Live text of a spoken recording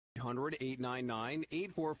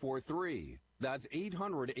800-899-8443. That's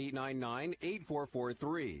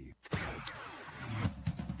 800-899-8443.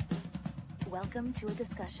 Welcome to a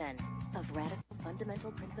discussion of radical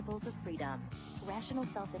fundamental principles of freedom, rational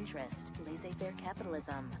self-interest, laissez-faire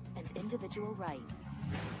capitalism, and individual rights.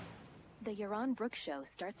 The Yaron Brook Show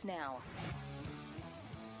starts now.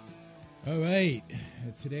 All right.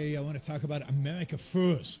 Today I want to talk about America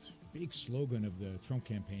First, big slogan of the Trump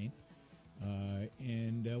campaign.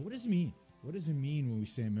 And what does it mean? What does it mean when we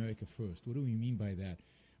say America First? What do we mean by that?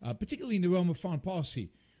 Particularly in the realm of foreign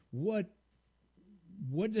policy. What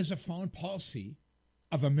does a foreign policy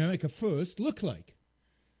of America First look like?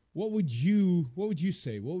 What would you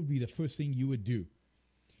say? What would be the first thing you would do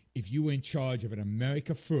if you were in charge of an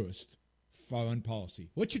America First foreign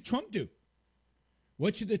policy? What should Trump do?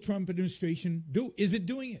 What should the Trump administration do? Is it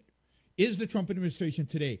doing it? Is the Trump administration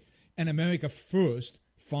today an America First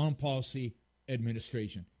foreign policy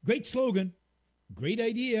administration? Great slogan, great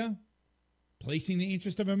idea, placing the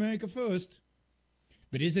interest of America first.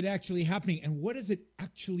 But is it actually happening? And what does it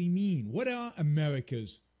actually mean? What are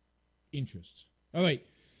America's interests? All right,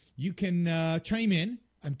 you can chime in.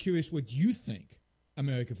 I'm curious what you think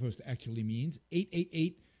America First actually means.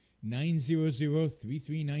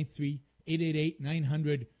 888-900-3393,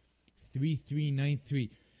 888-900-3393.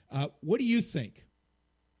 What do you think?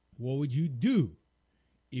 What would you do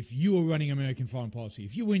if you were running American foreign policy?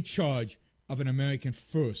 If you were in charge of an American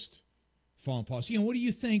First foreign policy? And what do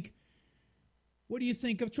you think? What do you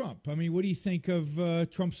think of Trump? I mean, what do you think of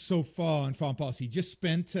Trump so far on foreign policy? He just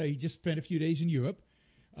spent a few days in Europe.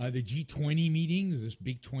 The G20 meetings, this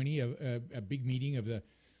big 20, a big meeting of the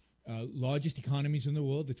largest economies in the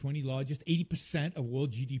world, the 20 largest. 80% of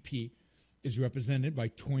world GDP is represented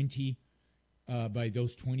by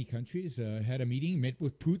those 20 countries. Had a meeting, met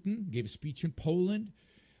with Putin, gave a speech in Poland.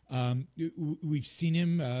 We've seen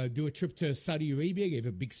him do a trip to Saudi Arabia, gave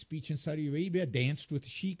a big speech in Saudi Arabia, danced with the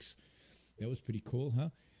sheiks. That was pretty cool, huh?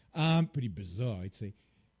 Pretty bizarre, I'd say.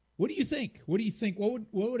 What do you think? What do you think? What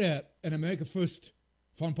would an America First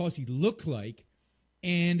foreign policy look like?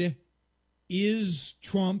 And is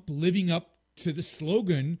Trump living up to the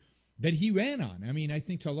slogan that he ran on? I mean, I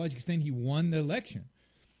think to a large extent he won the election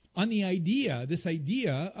on this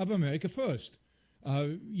idea of America First.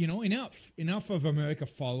 Enough of America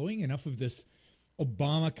following, enough of this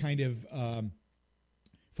Obama kind of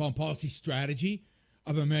foreign policy strategy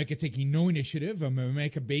of America taking no initiative, of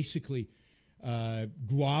America basically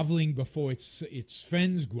groveling before its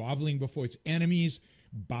friends, groveling before its enemies,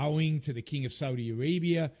 bowing to the king of Saudi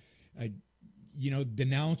Arabia,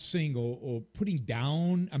 denouncing or putting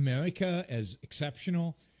down America as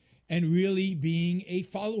exceptional, and really being a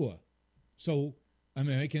follower. So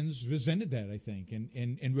Americans resented that, I think,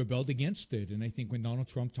 and rebelled against it. And I think when Donald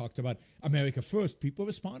Trump talked about America First, people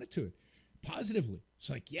responded to it positively. It's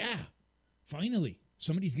like, yeah, finally,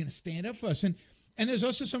 somebody's going to stand up for us. And there's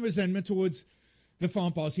also some resentment towards the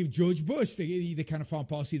foreign policy of George Bush, the kind of foreign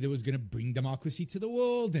policy that was going to bring democracy to the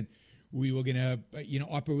world. And we were going to,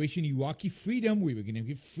 Operation Iraqi Freedom, we were going to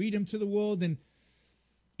give freedom to the world and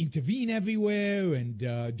intervene everywhere and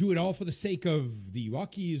do it all for the sake of the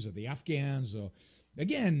Iraqis or the Afghans or,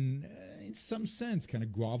 again, in some sense, kind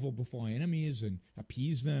of grovel before enemies and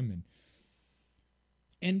appease them.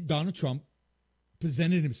 And Donald Trump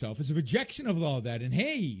presented himself as a rejection of all that. And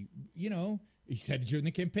hey, he said during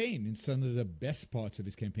the campaign, in some of the best parts of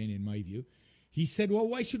his campaign, in my view, he said, well,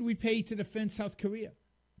 why should we pay to defend South Korea?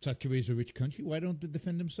 South Korea is a rich country. Why don't they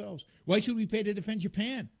defend themselves? Why should we pay to defend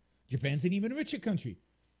Japan? Japan's an even richer country.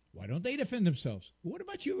 Why don't they defend themselves? What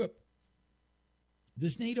about Europe?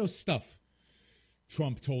 This NATO stuff,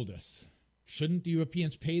 Trump told us. Shouldn't the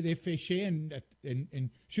Europeans pay their fair share? And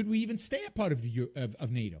should we even stay a part of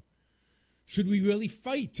NATO? Should we really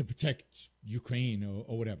fight to protect Ukraine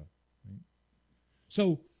or whatever? Right?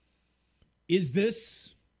 So is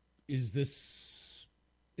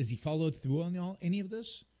he followed through on any of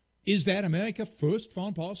this? Is that America First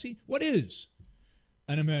foreign policy? What is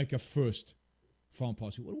an America First foreign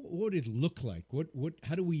policy? What would it look like?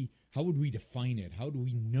 How would we define it? How do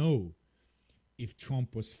we know if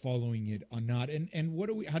Trump was following it or not? And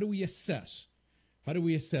how do we assess? How do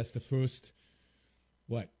we assess the first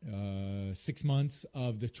 6 months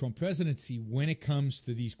of the Trump presidency when it comes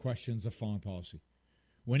to these questions of foreign policy?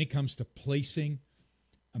 When it comes to placing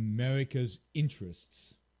America's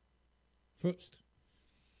interests first.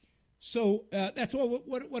 So that's all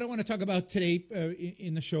what I want to talk about today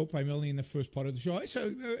in the show, primarily in the first part of the show.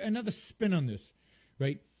 So another spin on this,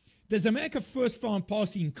 right? Does America First foreign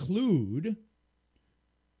policy include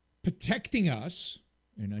protecting us,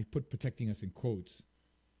 and I put protecting us in quotes,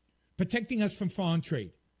 protecting us from foreign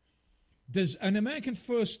trade? Does an American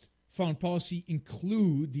first foreign policy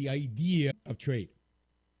include the idea of trade?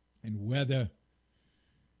 And whether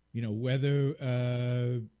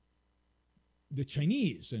the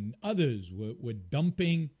Chinese and others were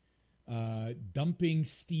dumping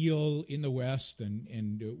steel in the West,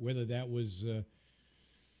 and whether that was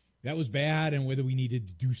bad, and whether we needed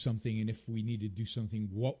to do something, and if we needed to do something,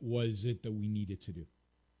 what was it that we needed to do?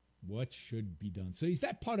 What should be done? So is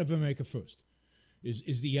that part of America First?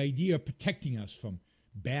 Is the idea of protecting us from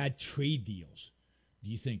bad trade deals,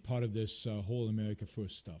 do you think, part of this whole America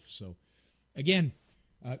First stuff? So, again,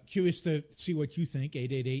 curious to see what you think.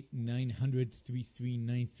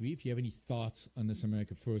 888-900-3393. If you have any thoughts on this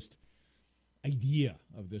America First idea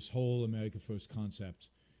of this whole America First concept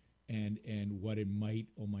and what it might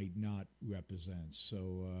or might not represent.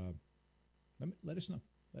 So let us know.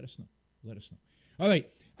 Let us know. All right.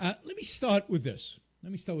 Let me start with this.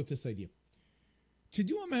 Idea. To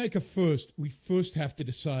do America First, we first have to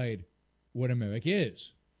decide what America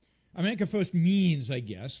is. America First means, I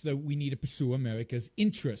guess, that we need to pursue America's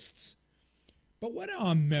interests. But what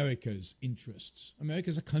are America's interests?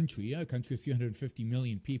 America's a country of 350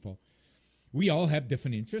 million people. We all have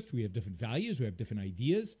different interests. We have different values. We have different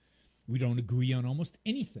ideas. We don't agree on almost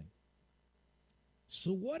anything.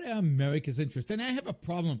 So what are America's interests? And I have a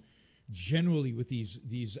problem generally with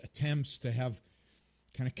these attempts to have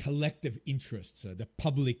kind of collective interests, the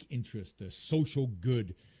public interest, the social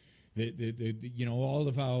good, the all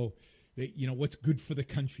of our, what's good for the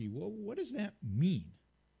country. Well, what does that mean?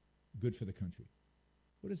 Good for the country.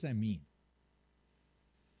 What does that mean?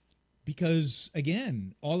 Because,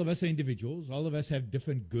 again, all of us are individuals. All of us have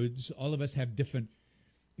different goods. All of us have different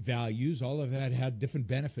values. All of that have different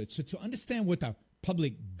benefits. So to understand what the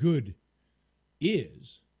public good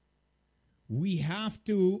is, we have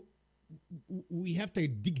to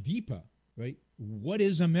dig deeper, right? What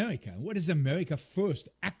is America? What does America First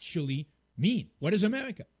actually mean? What is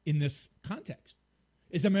America in this context?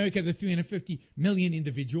 Is America the 350 million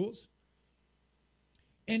individuals?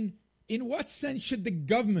 And in what sense should the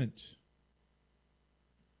government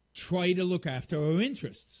try to look after our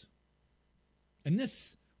interests? And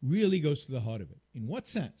this really goes to the heart of it. In what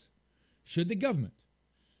sense should the government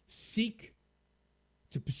seek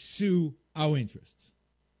to pursue our interests?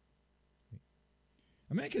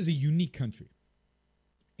 America is a unique country.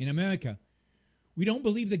 In America, we don't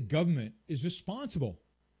believe the government is responsible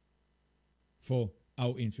for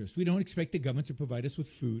our interests. We don't expect the government to provide us with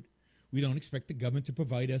food. We don't expect the government to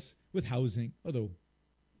provide us with housing, although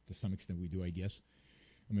to some extent we do, I guess.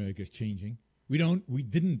 America is changing. We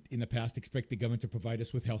didn't in the past expect the government to provide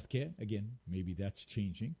us with health care. Again, maybe that's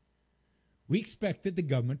changing. We expected the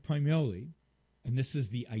government primarily, and this is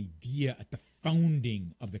the idea at the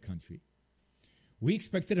founding of the country, we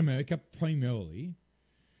expected America primarily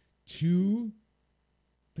to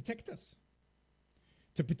protect us,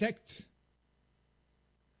 to protect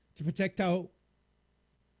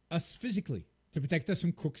us physically, to protect us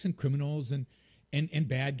from crooks and criminals and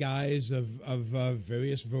bad guys of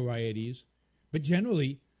various varieties. But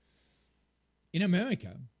generally, in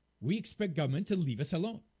America, we expect government to leave us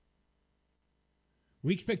alone.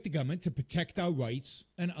 We expect the government to protect our rights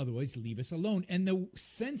and otherwise leave us alone. And the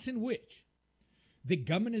sense in which the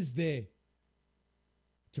government is there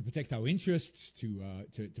to protect our interests, to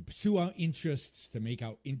pursue our interests, to make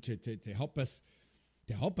our to help us,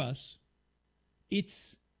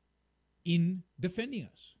 it's in defending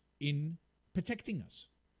us, in protecting us.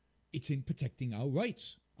 It's in protecting our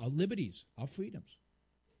rights, our liberties, our freedoms.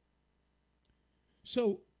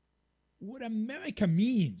 So what America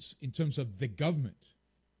means in terms of the government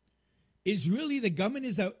is really the government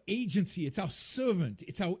is our agency, it's our servant,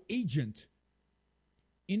 it's our agent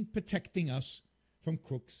in protecting us from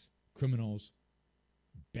crooks, criminals,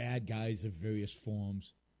 bad guys of various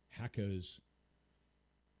forms, hackers,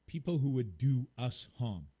 people who would do us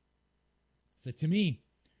harm. So to me,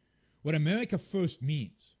 what America First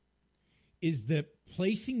means is that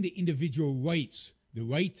placing the individual rights, the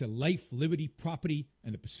right to life, liberty, property,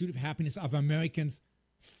 and the pursuit of happiness of Americans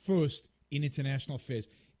first in international affairs.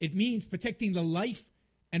 It means protecting the life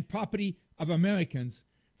and property of Americans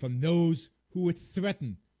from those who would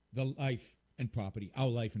threaten the life and property, our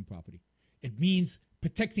life and property. It means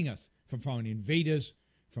protecting us from foreign invaders,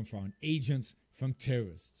 from foreign agents, from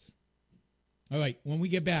terrorists. All right, when we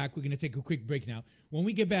get back, we're going to take a quick break now. When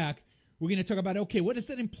we get back, we're going to talk about, okay, what does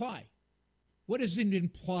that imply? What does it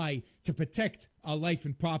imply to protect our life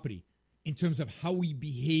and property in terms of how we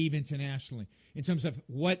behave internationally, in terms of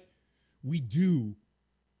what we do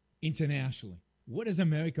internationally? What does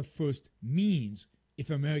America First means if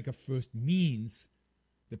America First means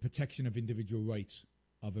the protection of individual rights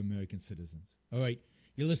of American citizens. All right,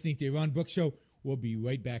 you're listening to the Yaron Brook Show. We'll be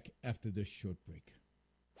right back after this short break.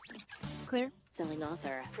 Clear. Selling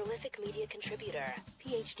author, prolific media contributor,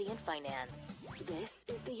 PhD in finance. This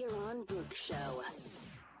is the Yaron Brook Show.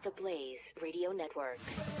 The Blaze Radio Network.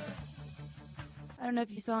 I don't know if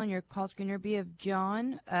you saw on your call screener, be of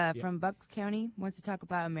John from Bucks County wants to talk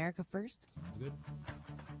about America First. Sounds good.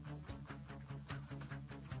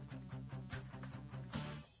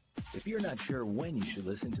 If you're not sure when you should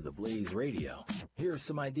listen to the Blaze Radio, here are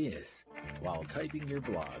some ideas. While typing your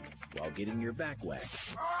blog, while getting your back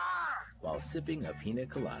waxed, while sipping a pina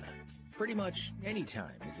colada. Pretty much any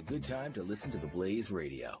time is a good time to listen to the Blaze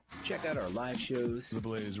Radio. Check out our live shows, The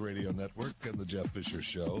Blaze Radio Network and The Jeff Fisher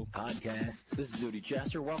Show, podcasts, This is Duty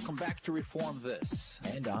Chasser. Welcome back to Reform This.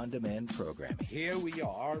 and on-demand programming, Here we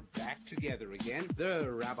are, back together again,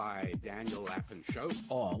 the Rabbi Daniel Lappin Show.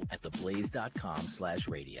 all at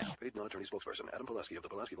theblaze.com/radio. Paid non-attorney spokesperson Adam Pulaski of the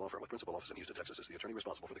Pulaski Law Firm with principal office in Houston, Texas is the attorney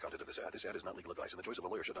responsible for the content of this ad. This ad is not legal advice, and the choice of a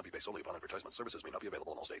lawyer should not be based solely upon advertisement. Services may not be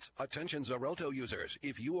available in all states. Attention Xarelto users.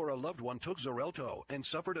 If you or a loved one took Xarelto and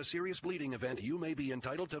suffered a serious bleeding event, you may be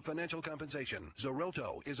entitled to financial compensation.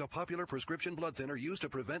 Xarelto is a popular prescription blood thinner used to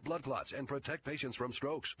prevent blood clots and protect patients from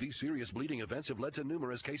strokes. These serious bleeding events have led to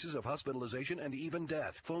numerous cases of hospitalization and even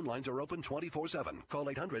death. Phone lines are open 24/7. Call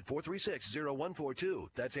 800-436-0142.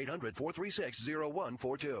 That's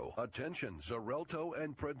 800-436-0142. Attention Xarelto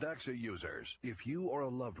and Pradaxa users. If you or a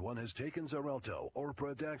loved one has taken Xarelto or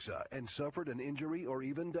Pradaxa and suffered an injury or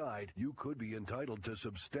even died, you could be entitled to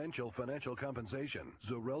substantial financial compensation.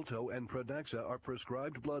 Xarelto and Pradaxa are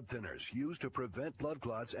prescribed blood thinners used to prevent blood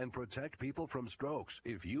clots and protect people from strokes.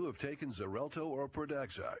 If you have taken Xarelto or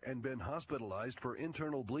Pradaxa and been hospitalized for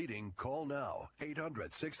internal bleeding, call now.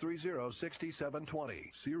 800-630-6720.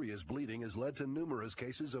 Serious bleeding has led to numerous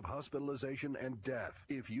cases of hospitalization and death.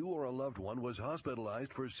 If you or a loved one was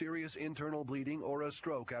hospitalized for serious internal bleeding or a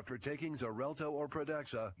stroke after taking Xarelto or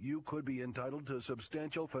Pradaxa, you could be entitled to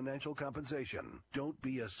substantial financial compensation. Don't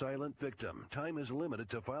be a silent victim. Time is limited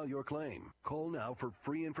to file your claim. Call now for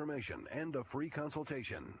free information and a free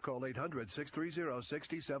consultation. Call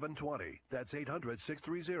 800-630-6720. That's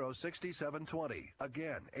 800-630-6720.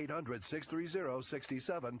 Again,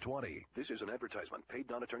 800-630-6720. This is an advertisement. Paid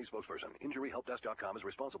non-attorney spokesperson. InjuryHelpDesk.com is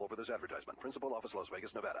responsible for this advertisement. Principal office, Las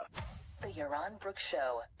Vegas, Nevada. The Yaron Brook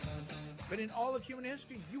Show. But in all of human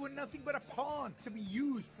history, you were nothing but a pawn to be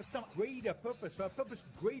used for some greater purpose, for a purpose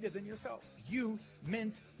greater than yourself. You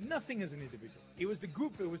meant nothing as an individual. It was the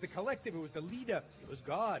group, it was the collective, it was the leader, it was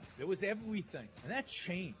God, it was everything. And that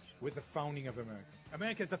changed with the founding of America.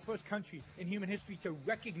 America is the first country in human history to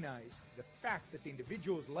recognize the fact that the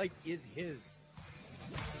individual's life is his.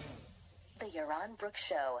 The Yaron Brook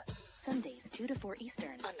Show. Sundays 2 to 4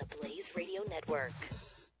 Eastern on the Blaze Radio Network.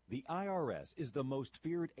 The IRS is the most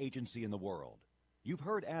feared agency in the world. You've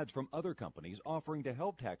heard ads from other companies offering to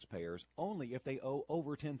help taxpayers only if they owe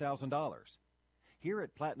over $10,000. Here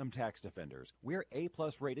at Platinum Tax Defenders, we're A+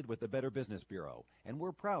 rated with the Better Business Bureau, and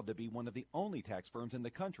we're proud to be one of the only tax firms in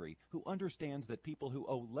the country who understands that people who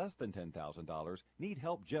owe less than $10,000 need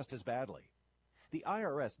help just as badly. The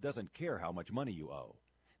IRS doesn't care how much money you owe.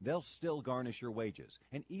 They'll still garnish your wages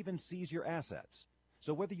and even seize your assets.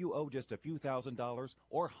 So whether you owe just a few $1,000s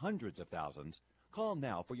or hundreds of thousands, call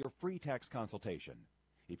now for your free tax consultation.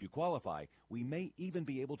 If you qualify, we may even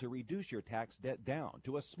be able to reduce your tax debt down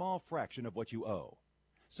to a small fraction of what you owe.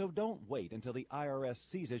 So don't wait until the IRS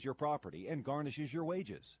seizes your property and garnishes your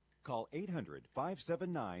wages. Call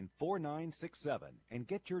 800-579-4967 and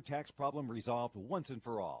get your tax problem resolved once and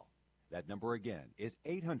for all. That number again is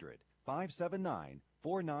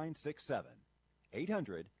 800-579-4967.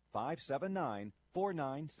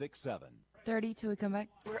 800-579-4967. 30 till we come back.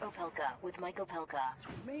 We're Opelka with Mike Opelka.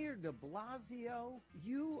 Mayor de Blasio,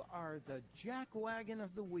 you are the jackwagon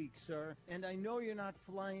of the week, sir. And I know you're not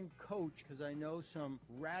flying coach because I know some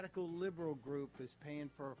radical liberal group is paying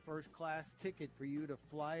for a first-class ticket for you to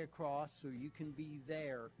fly across so you can be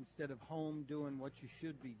there instead of home doing what you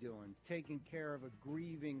should be doing, taking care of a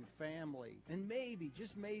grieving family, and maybe,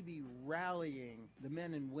 just maybe, rallying the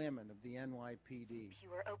men and women of the NYPD.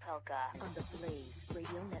 Pure Opelka on the Blaze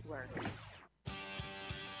Radio Network.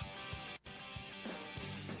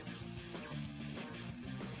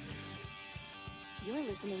 You're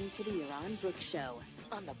listening to the Yaron Brook Show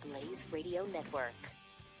on the Blaze Radio Network.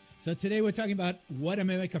 So today we're talking about what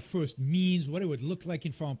America First means, what it would look like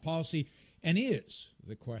in foreign policy, and is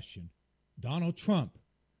the question, Donald Trump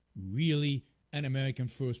really an American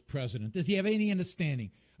First president? Does he have any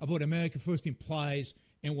understanding of what America First implies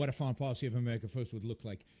and what a foreign policy of America First would look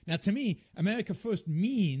like? Now, to me, America First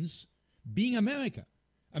means being America.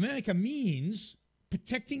 America means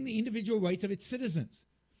protecting the individual rights of its citizens.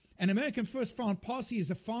 An American First foreign policy is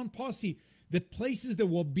a foreign policy that places the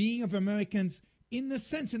well-being of Americans in the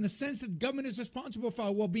sense that government is responsible for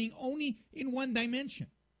our well-being only in one dimension.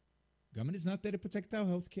 Government is not there to protect our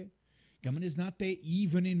health care. Government is not there,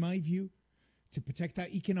 even in my view, to protect our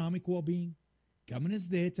economic well-being. Government is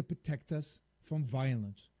there to protect us from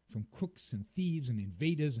violence, from crooks and thieves and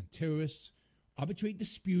invaders and terrorists, arbitrate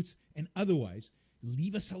disputes, and otherwise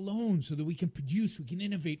leave us alone so that we can produce, we can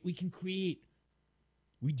innovate, we can create.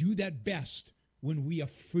 We do that best when we are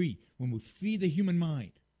free, when we free the human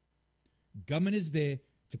mind. Government is there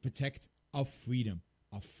to protect our freedom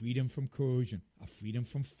from coercion, our freedom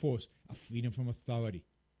from force, our freedom from authority,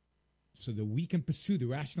 so that we can pursue the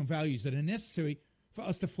rational values that are necessary for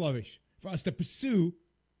us to flourish, for us to pursue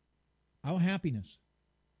our happiness.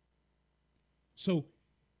 So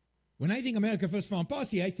when I think America First foreign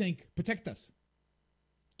policy, I think protect us.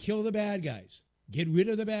 Kill the bad guys. Get rid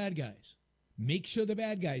of the bad guys. Make sure the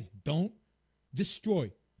bad guys don't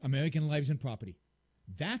destroy American lives and property.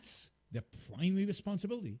 That's the primary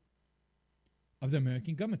responsibility of the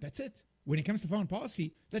American government. That's it. When it comes to foreign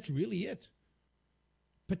policy, that's really it.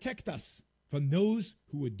 Protect us from those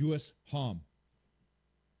who would do us harm,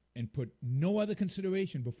 and put no other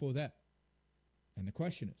consideration before that. And the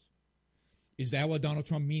question is that what Donald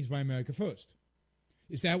Trump means by America First?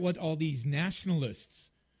 Is that what all these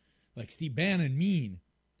nationalists like Steve Bannon mean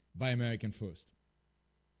by American First?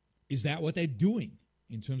 Is that what they're doing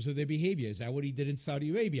in terms of their behavior? Is that what he did in Saudi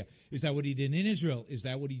Arabia? Is that what he did in Israel? Is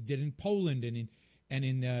that what he did in Poland and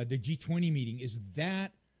in the G20 meeting? Is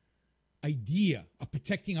that idea of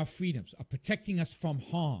protecting our freedoms, of protecting us from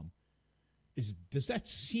harm, does that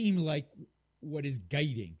seem like what is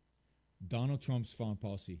guiding Donald Trump's foreign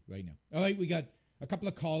policy right now? All right, we got a couple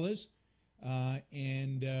of callers,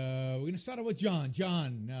 and we're going to start out with John.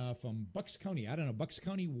 John from Bucks County. I don't know, Bucks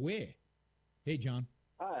County where? Hey, John.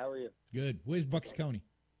 Hi, how are you? Good. Where's Bucks County?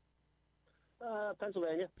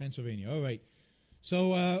 Pennsylvania. Pennsylvania. All right.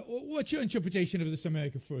 So what's your interpretation of this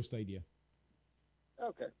America First idea?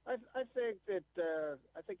 Okay. I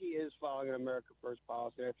think he is following an America First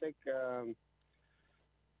policy. I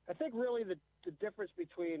think really the difference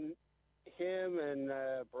between him and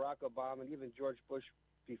Barack Obama and even George Bush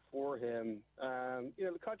before him,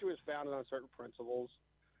 the country was founded on certain principles,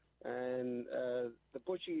 and the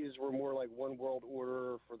Bushies were more like one world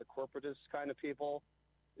order for the corporatist kind of people.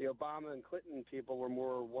 The Obama and Clinton people were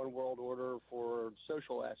more one world order for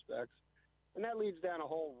social aspects. And that leads down a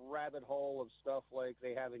whole rabbit hole of stuff like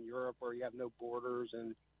they have in Europe where you have no borders.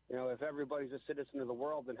 And, if everybody's a citizen of the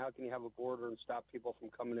world, then how can you have a border and stop people from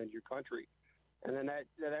coming into your country? And then that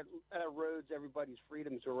erodes everybody's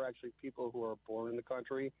freedoms who are actually people who are born in the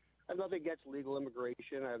country. I have nothing against legal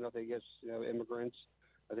immigration. I have nothing against, immigrants.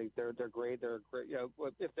 I think they're great. They're great,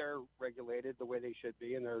 if they're regulated the way they should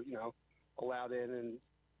be and they're, allowed in and,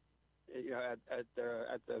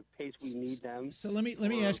 at the pace we need them. So let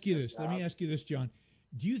me ask you this. Let me ask you this, John.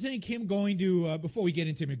 Do you think him going to before we get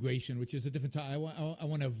into immigration, which is a different topic, I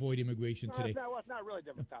want to avoid immigration today. No, it's not really a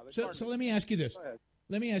different topic. So let me ask you this.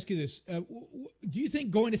 Let me ask you this. Do you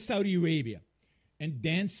think going to Saudi Arabia and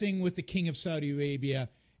dancing with the king of Saudi Arabia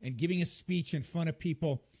and giving a speech in front of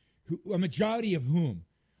people, a majority of whom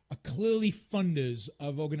are clearly funders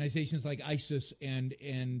of organizations like ISIS and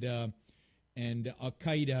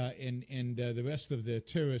Al-Qaeda and the rest of the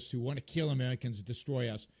terrorists who want to kill Americans and destroy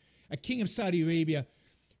us, a king of Saudi Arabia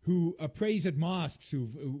who prays at mosques,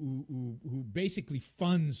 who basically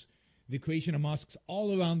funds the creation of mosques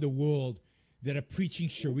all around the world that are preaching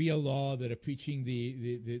Sharia law, that are preaching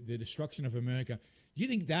the destruction of America. Do you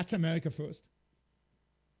think that's America First?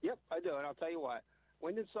 Yep, I do, and I'll tell you why.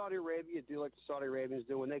 When did Saudi Arabia do like the Saudi Arabians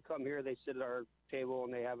do? When they come here, they sit at our table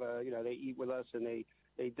and they have they eat with us and they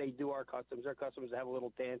do our customs. Their customs have a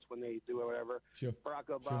little dance when they do whatever. Sure. Barack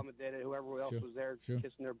Obama did it. Whoever else was there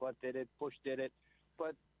kissing their butt did it. Bush did it.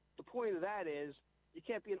 But the point of that is you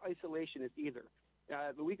can't be an isolationist either.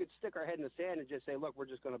 We could stick our head in the sand and just say, look, we're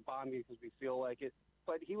just going to bomb you because we feel like it.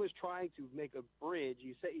 But he was trying to make a bridge.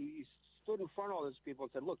 He stood in front of all those people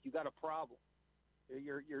and said, look, you got a problem.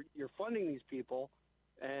 You're funding these people,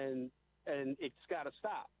 and it's got to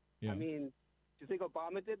stop. Yeah. I mean, do you think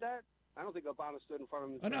Obama did that? I don't think Obama stood in front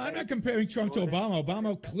of him. I'm not comparing Trump to Obama.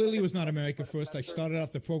 Obama clearly was not America First. I started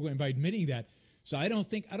off the program by admitting that. So I don't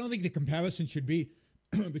think the comparison should be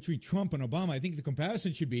between Trump and Obama. I think the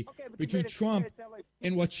comparison should be between Trump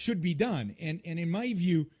and what should be done. And in my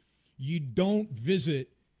view, you don't visit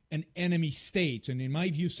an enemy state. And in my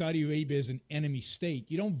view, Saudi Arabia is an enemy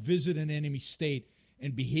state. You don't visit an enemy state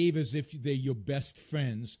and behave as if they're your best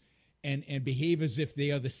friends and behave as if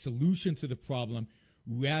they are the solution to the problem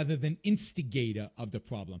rather than instigator of the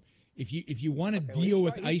problem. If you want to deal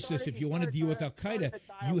with ISIS, if you want to deal with Al Qaeda,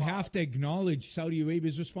 you have to acknowledge Saudi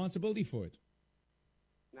Arabia's responsibility for it.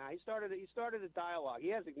 Nah, he started a dialogue. He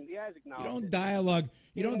has acknowledged. You don't dialogue.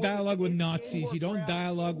 You don't dialogue with Nazis. You don't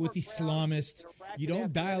dialogue with Islamists. You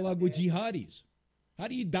don't dialogue with jihadis. How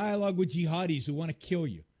do you dialogue with jihadis who want to kill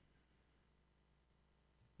you?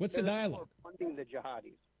 What's the dialogue? Funding the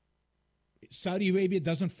jihadis. Saudi Arabia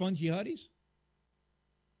doesn't fund jihadis?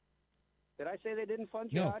 Did I say they didn't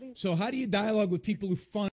fund No. jihadis? So how do you dialogue with people who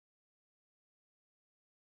fund?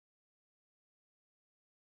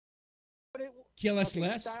 Kill us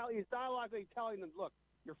less? He's dialoguing, telling them, look,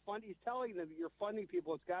 he's telling them you're funding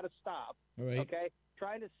people. It's got to stop. All right. Okay?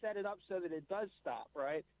 Trying to set it up so that it does stop,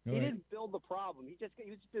 right? All He right. didn't build the problem. He's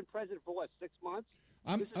been president for, 6 months?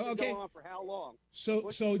 I'm This has been okay. going on for how long? So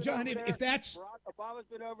Bush has been John, over if there. that's Obama's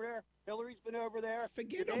been over there. Hillary's been over there.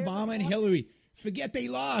 forget Obama and Hillary. Forget they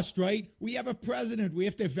lost, right? We have a president. We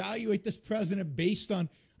have to evaluate this president based on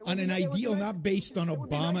an ideal, not based on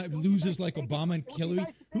Obama, losers like Obama and Hillary.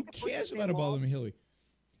 Who cares about Obama and Hillary?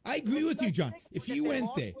 I agree with you, John. If you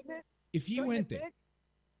went there,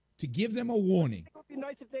 to give them a warning. It would be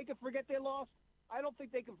nice if they could forget they lost. I don't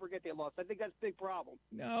think they can forget they lost. I think that's a big problem.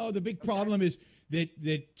 No, the big problem is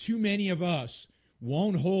that too many of us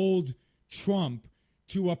won't hold Trump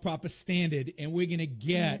to a proper standard, and we're gonna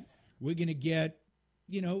get, we're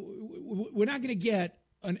not gonna get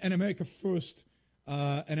an America First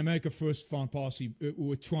foreign policy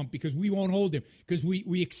with Trump, because we won't hold him, because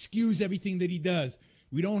we excuse everything that he does.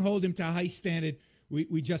 We don't hold him to a high standard.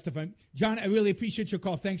 We justify him. John, I really appreciate your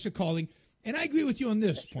call. Thanks for calling. And I agree with you on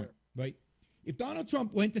this point, right? If Donald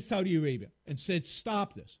Trump went to Saudi Arabia and said,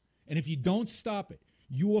 stop this, and if you don't stop it,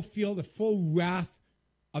 you will feel the full wrath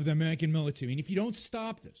of the American military. And if you don't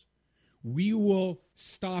stop this, we will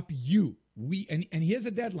stop you. And here's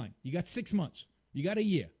a deadline. You got 6 months. You got a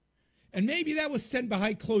year. And maybe that was sent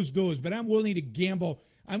behind closed doors, but I'm willing to gamble.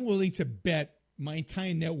 I'm willing to bet my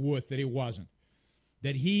entire net worth that it wasn't.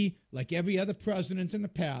 That he, like every other president in the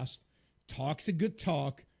past, talks a good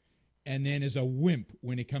talk and then is a wimp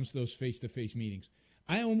when it comes to those face-to-face meetings.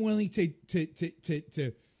 I am willing to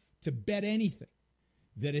bet anything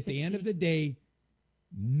that at the end of the day,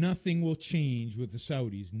 nothing will change with the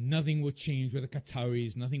Saudis. Nothing will change with the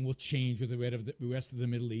Qataris. Nothing will change with the rest of the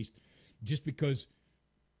Middle East just because,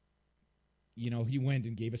 he went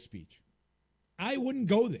and gave a speech. I wouldn't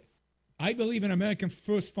go there. I believe an American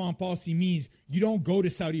first foreign policy means you don't go to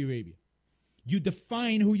Saudi Arabia. You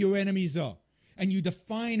define who your enemies are, and you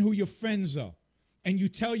define who your friends are, and you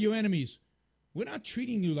tell your enemies, we're not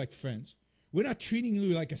treating you like friends. We're not treating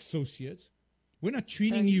you like associates. We're not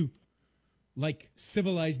treating you like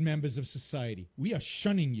civilized members of society. We are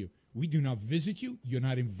shunning you. We do not visit you. You're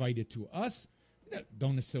not invited to us.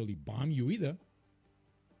 Don't necessarily bomb you either.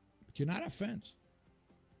 But you're not our friends.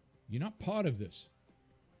 You're not part of this.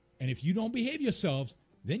 And if you don't behave yourselves,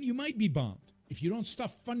 then you might be bombed. If you don't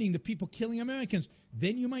stop funding the people killing Americans,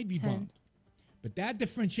 then you might be bombed. But that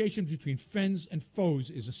differentiation between friends and foes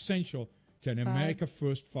is essential to an America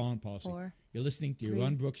First foreign policy. You're listening to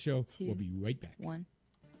Yaron Brook Show. We'll be right back. Yaron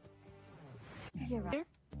Brook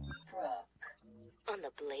on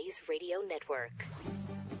the Blaze Radio Network.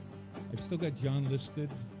 I've still got John listed.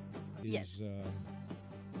 Yes.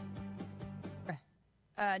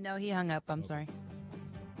 No, he hung up. I'm sorry.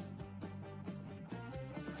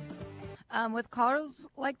 With callers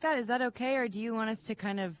like that, is that okay, or do you want us to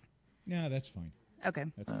kind of... No, that's fine. Okay.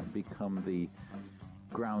 That's fine. Become the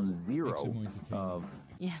ground zero of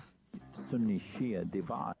Sunni Shia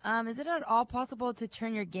divide. Is it at all possible to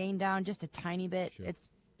turn your gain down just a tiny bit? Sure. It's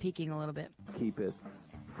peaking a little bit. Keep its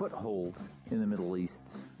foothold in the Middle East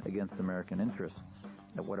against American interests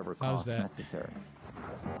at whatever cost necessary.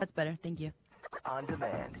 That's better. Thank you. On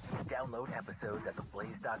demand. Download episodes at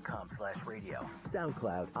theblaze.com/radio.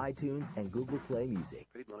 SoundCloud, iTunes, and Google Play Music.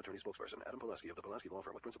 Paid non-attorney spokesperson Adam Pulaski of the Pulaski Law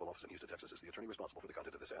Firm with principal office in Houston, Texas is the attorney responsible for the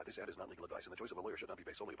content of this ad. This ad is not legal advice, and the choice of a lawyer should not be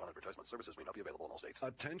based solely upon advertisement. Services may not be available in all states.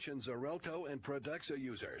 Attention Xarelto and Prodexa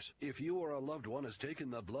users. If you or a loved one has taken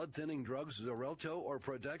the blood-thinning drugs Xarelto or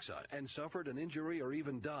Prodexa and suffered an injury or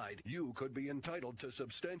even died, you could be entitled to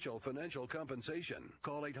substantial financial compensation.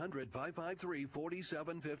 Call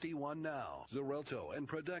 800-553-4751 now. Xarelto Xarelto and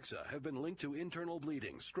Protexta have been linked to internal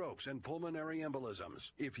bleeding, strokes, and pulmonary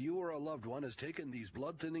embolisms. If you or a loved one has taken these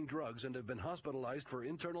blood-thinning drugs and have been hospitalized for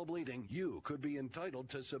internal bleeding, you could be entitled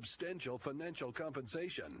to substantial financial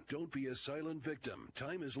compensation. Don't be a silent victim.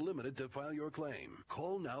 Time is limited to file your claim.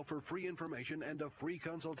 Call now for free information and a free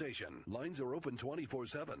consultation. Lines are open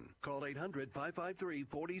 24/7. Call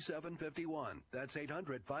 800-553-4751. That's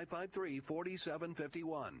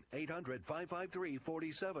 800-553-4751.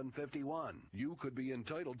 800-553-4751. You could be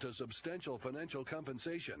entitled to substantial financial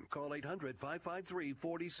compensation. Call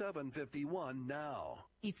 800-553-4751 now.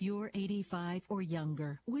 If you're 85 or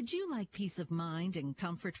younger, would you like peace of mind and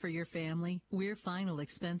comfort for your family? We're Final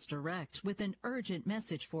Expense Direct with an urgent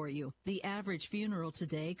message for you. The average funeral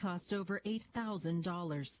today costs over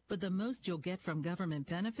 $8,000, but the most you'll get from government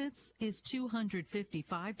benefits is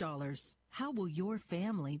 $255. How will your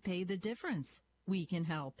family pay the difference? We can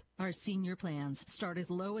help. Our senior plans start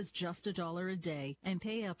as low as just $1 a day and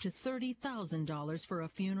pay up to $30,000 for a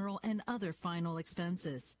funeral and other final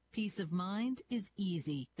expenses. Peace of mind is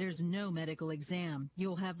easy. There's no medical exam.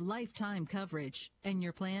 You'll have lifetime coverage, and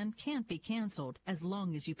your plan can't be canceled as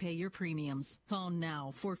long as you pay your premiums. Call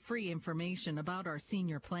now for free information about our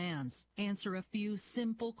senior plans. Answer a few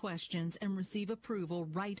simple questions and receive approval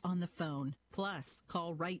right on the phone. Plus,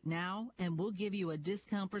 call right now and we'll give you a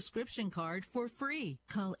discount prescription card for free.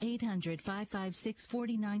 Call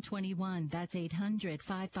 800-556-4921. That's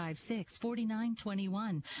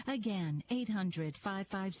 800-556-4921. Again,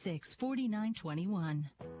 800-556-4921.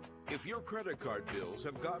 If your credit card bills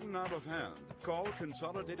have gotten out of hand, call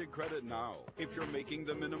Consolidated Credit now. If you're making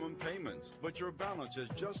the minimum payments, but your balance is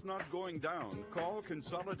just not going down, call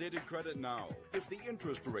Consolidated Credit now. If the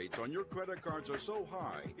interest rates on your credit cards are so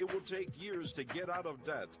high, it will take years to get out of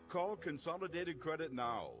debt. Call Consolidated Credit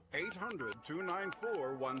now.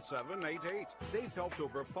 800-294-1788. They've helped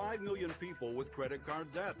over 5 million people with credit card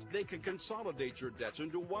debt. They can consolidate your debts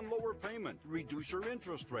into one lower payment, reduce your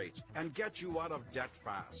interest rates, and get you out of debt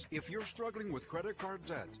fast. If you're struggling with credit card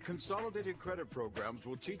debt, Consolidated Credit Programs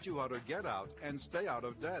will teach you how to get out and stay out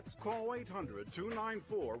of debt. Call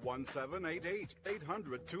 800-294-1788.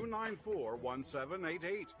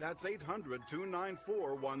 800-294-1788. That's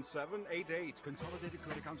 800-294-1788. Consolidated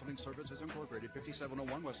Credit Counseling Services Incorporated,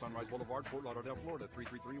 5701 West Sunrise Boulevard, Fort Lauderdale, Florida,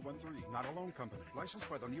 33313. Not a loan company. Licensed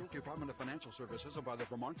by the New York Department of Financial Services and by the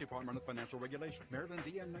Vermont Department of Financial Regulation. Maryland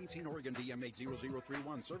DM 19, Oregon DM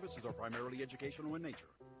 80031. Services are primarily educational in nature.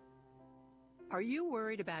 Are you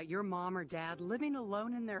worried about your mom or dad living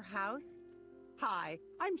alone in their house? Hi,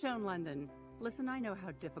 I'm Joan London. Listen, I know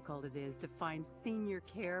how difficult it is to find senior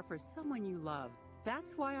care for someone you love.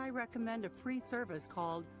 That's why I recommend a free service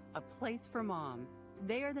called A Place for Mom.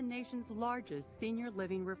 They are the nation's largest senior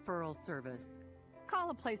living referral service.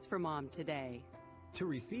 Call A Place for Mom today. To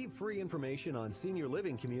receive free information on senior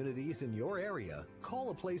living communities in your area,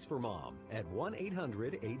 call A Place for Mom at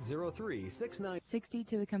 1-800-803-6960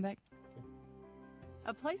 till we come back.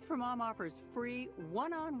 A Place for Mom offers free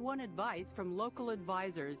one-on-one advice from local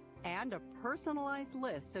advisors and a personalized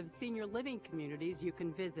list of senior living communities you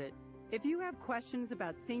can visit. If you have questions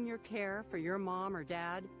about senior care for your mom or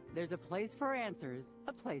dad, there's a place for answers,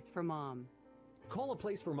 A Place for Mom. Call A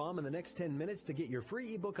Place for Mom in the next 10 minutes to get your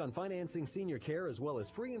free ebook on financing senior care as well as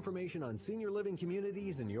free information on senior living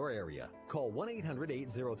communities in your area. Call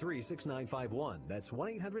 1-800-803-6951. That's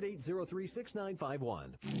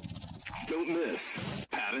 1-800-803-6951. Don't miss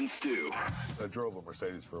Pat and Stu. I drove a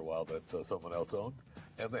Mercedes for a while that someone else owned,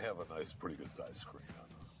 and they have a nice, pretty good sized screen on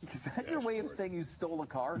them. Is that your way of saying you stole a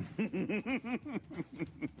car? I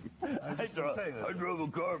drove a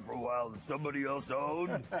car for a while that somebody else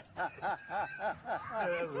owned. Yeah,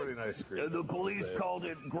 that's a pretty nice screen. And the police called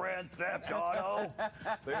it Grand Theft Auto.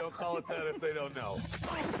 They don't call it that if they don't know.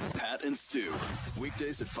 Pat and Stu,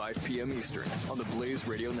 weekdays at 5 p.m. Eastern on the Blaze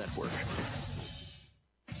Radio Network.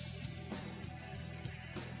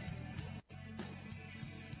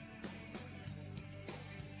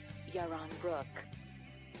 Yaron Brook.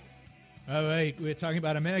 All right, we're talking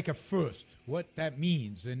about America First, what that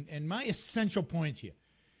means. And my essential point here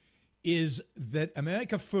is that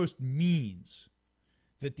America First means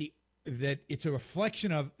that it's a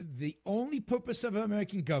reflection of the only purpose of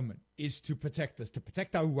American government is to protect us, to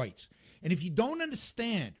protect our rights. And if you don't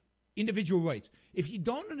understand individual rights, if you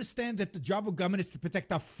don't understand that the job of government is to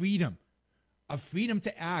protect our freedom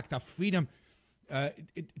to act, our freedom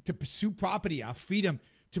to pursue property, our freedom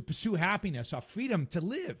to pursue happiness, our freedom to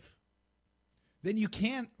live, then you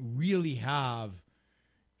can't really have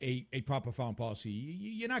a proper foreign policy,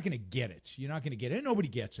 you're not going to get it. You're not going to get it. And nobody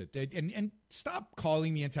gets it. And stop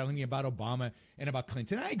calling me and telling me about Obama and about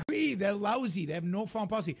Clinton. I agree. They're lousy. They have no foreign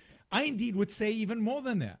policy. I indeed would say even more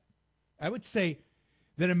than that. I would say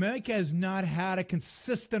that America has not had a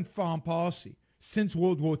consistent foreign policy since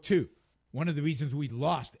World War II. One of the reasons we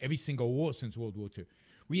lost every single war since World War II.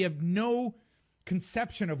 We have no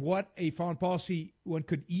conception of what a foreign policy one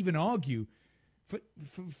could even argue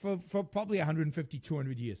for probably 150,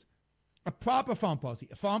 200 years. A proper foreign policy,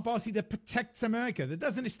 a foreign policy that protects America, that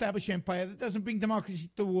doesn't establish empire, that doesn't bring democracy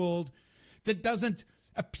to the world, that doesn't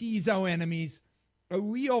appease our enemies. A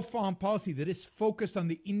real foreign policy that is focused on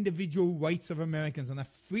the individual rights of Americans and the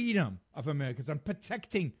freedom of Americans and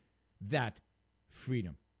protecting that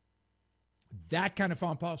freedom. That kind of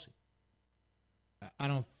foreign policy, I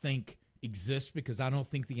don't think exists because I don't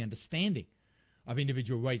think the understanding of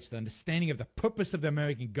individual rights, the understanding of the purpose of the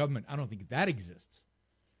American government, I don't think that exists.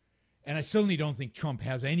 And I certainly don't think Trump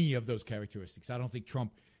has any of those characteristics. I don't think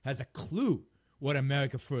Trump has a clue what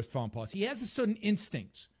America First foreign policy. He has a certain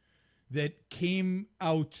instincts that came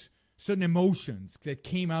out, certain emotions that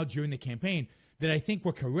came out during the campaign that I think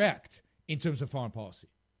were correct in terms of foreign policy.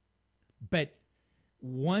 But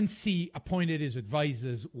once he appointed his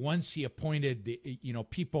advisors, once he appointed the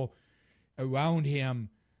people around him,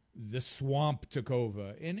 the swamp took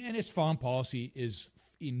over. And his foreign policy is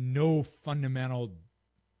in no fundamental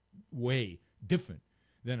way different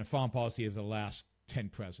than a foreign policy of the last 10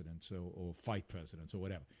 presidents or 5 presidents or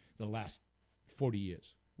whatever, the last 40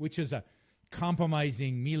 years, which is a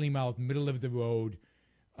compromising, mealy-mouthed, middle-of-the-road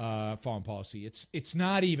foreign policy. It's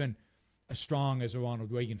not even as strong as a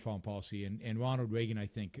Ronald Reagan foreign policy. And Ronald Reagan, I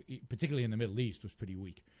think, particularly in the Middle East, was pretty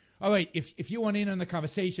weak. All right, if you want in on the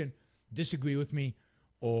conversation, disagree with me,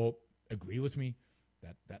 or agree with me,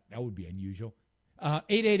 that would be unusual.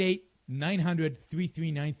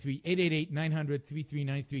 888-900-3393,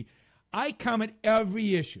 888-900-3393. I come at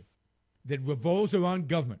every issue that revolves around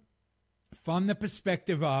government from the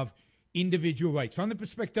perspective of individual rights, from the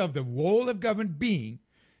perspective of the role of government being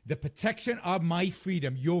the protection of my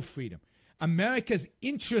freedom, your freedom. America's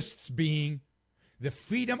interests being the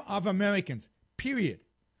freedom of Americans, period.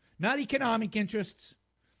 Not economic interests,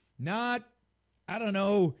 not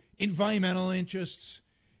environmental interests,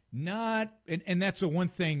 and that's the one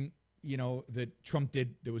thing, that Trump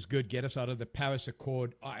did that was good, get us out of the Paris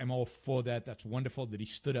Accord. I'm all for that. That's wonderful that he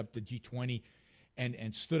stood up to G20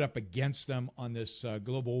 and stood up against them on this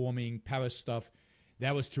global warming, Paris stuff.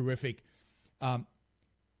 That was terrific. But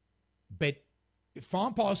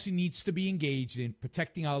foreign policy needs to be engaged in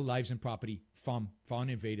protecting our lives and property from foreign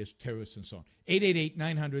invaders, terrorists, and so on.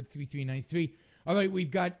 888-900-3393. All right,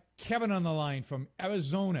 we've got Kevin on the line from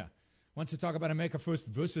Arizona. Wants to talk about America First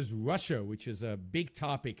versus Russia, which is a big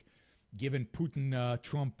topic given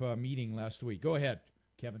Putin-Trump meeting last week. Go ahead,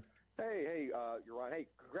 Kevin. Hey, Yaron. Hey,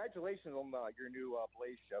 congratulations on your new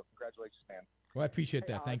Blaze show. Congratulations, man. Well, I appreciate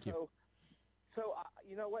that. Thank you. So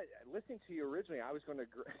you know what? Listening to you originally, I was going to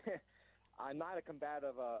I'm not a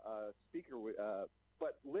combative speaker,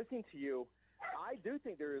 but listening to you, I do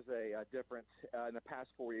think there is a difference in the past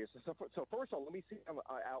 4 years. So first of all, let me see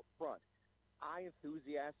out front. I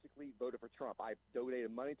enthusiastically voted for Trump. I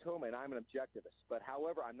donated money to him, and I'm an objectivist. But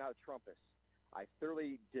however, I'm not a Trumpist. I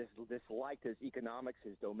thoroughly disliked his economics,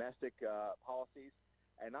 his domestic policies,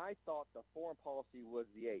 and I thought the foreign policy was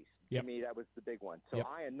the ace. Yep. To me, that was the big one. So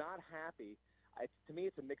I am not happy. To me,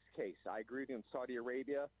 it's a mixed case. I agree with you in Saudi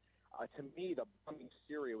Arabia. To me, the bombing in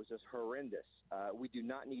Syria was just horrendous. We do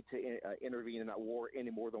not need to intervene in that war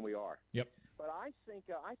any more than we are. Yep. But I think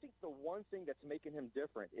the one thing that's making him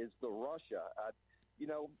different is the Russia.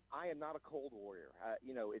 I am not a Cold Warrior.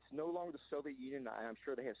 It's no longer the Soviet Union. I'm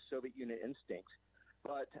sure they have Soviet Union instincts.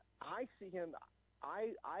 But I see him.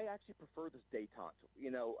 I actually prefer this détente.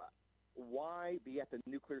 Why be at the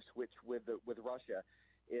nuclear switch with Russia?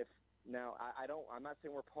 If now I'm not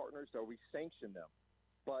saying we're partners or we sanction them,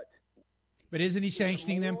 but isn't he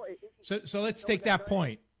sanctioning them? So let's take that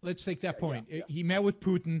point. Let's take that point. Yeah. He met with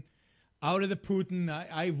Putin. Out of the Putin,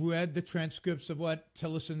 I've read the transcripts of what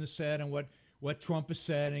Tillerson has said and what Trump has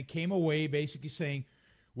said, and it came away basically saying,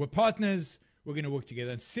 we're partners, we're going to work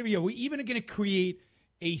together. In Syria, we're even going to create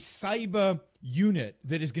a cyber unit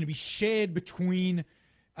that is going to be shared between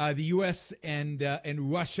the U.S. and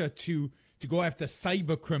Russia to go after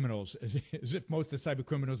cyber criminals, as if most of the cyber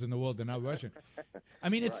criminals in the world are now Russian. I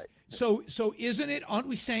mean, it's right. So isn't it? Aren't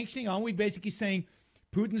we sanctioning? Aren't we basically saying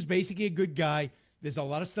Putin's basically a good guy? There's a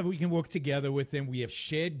lot of stuff we can work together with him. We have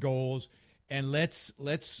shared goals, and let's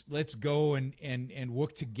go and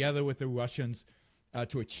work together with the Russians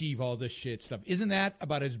to achieve all this shit stuff. Isn't that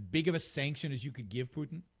about as big of a sanction as you could give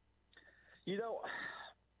Putin? You know,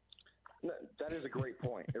 that is a great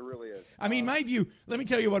point. It really is. I mean, my view, let me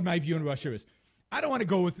tell you what my view on Russia is. I don't want to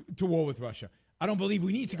go to war with Russia. I don't believe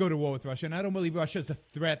we need to go to war with Russia, and I don't believe Russia is a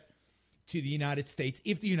threat to the United States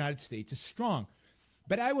if the United States is strong.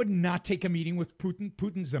 But I would not take a meeting with Putin.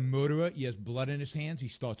 Putin's a murderer. He has blood in his hands. He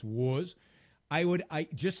starts wars. I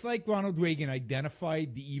just like Ronald Reagan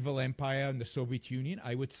identified the evil empire in the Soviet Union,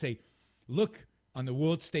 I would say, look, on the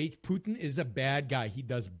world stage, Putin is a bad guy. He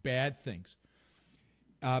does bad things.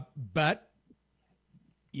 But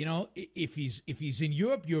you know, if he's in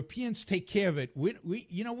Europe, Europeans take care of it. We're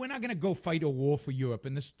not going to go fight a war for Europe,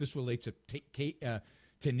 and this relates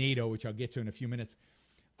to NATO, which I'll get to in a few minutes.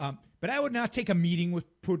 But I would not take a meeting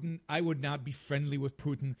with Putin. I would not be friendly with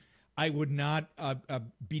Putin. I would not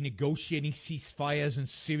be negotiating ceasefires in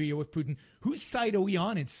Syria with Putin. Whose side are we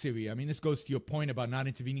on in Syria? I mean, this goes to your point about not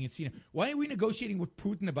intervening in Syria. Why are we negotiating with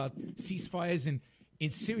Putin about ceasefires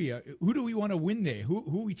in Syria? Who do we want to win there?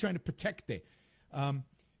 Who are we trying to protect there?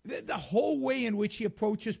 The whole way in which he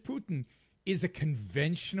approaches Putin is a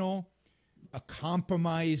conventional, a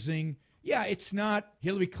compromising. Yeah, it's not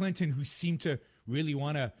Hillary Clinton who seemed to really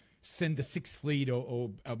want to send the Sixth Fleet, or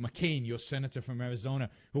McCain, your senator from Arizona,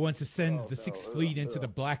 who wants to send the Sixth Fleet into the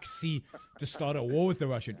Black Sea to start a war with the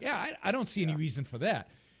Russians. Yeah, I don't see any reason for that.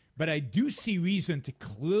 But I do see reason to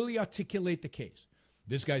clearly articulate the case.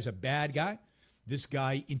 This guy's a bad guy. This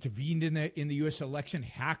guy intervened in the U.S. election,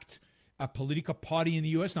 hacked a political party in the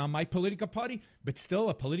U.S., not my political party, but still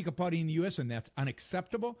a political party in the U.S., and that's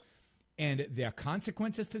unacceptable. And there are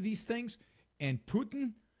consequences to these things. And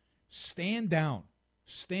Putin, stand down.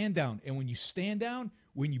 Stand down. And when you stand down,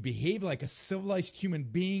 when you behave like a civilized human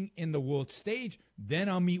being in the world stage, then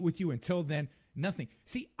I'll meet with you. Until then, nothing.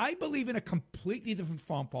 See, I believe in a completely different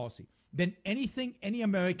foreign policy than anything any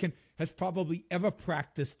American has probably ever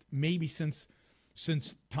practiced, maybe since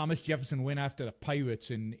Thomas Jefferson went after the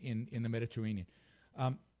pirates in the Mediterranean.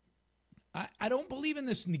 I don't believe in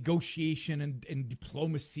this negotiation and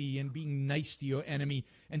diplomacy and being nice to your enemy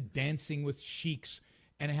and dancing with sheiks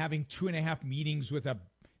and having 2.5 meetings with a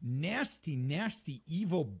nasty, nasty,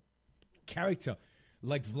 evil character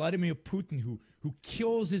like Vladimir Putin, who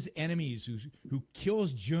kills his enemies, who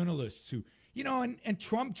kills journalists, and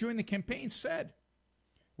Trump during the campaign said,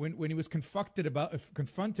 when he was confronted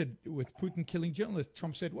with Putin killing journalists,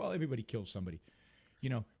 Trump said, well, everybody kills somebody.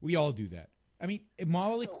 We all do that. I mean, a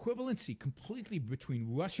moral equivalency completely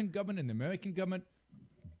between Russian government and the American government.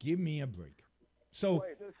 Give me a break. So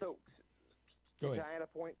can I add a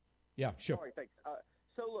point? Yeah, sure. Sorry, thanks.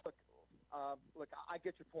 So look, I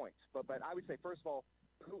get your points, but I would say, first of all,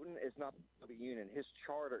 Putin is not the Union. His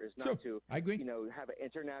charter is not to, I agree. Have an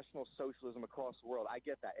international socialism across the world. I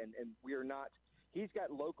get that, and we are not. He's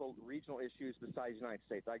got local, regional issues besides the United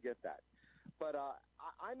States. I get that. But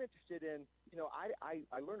I'm interested in,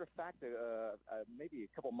 I learned a fact maybe a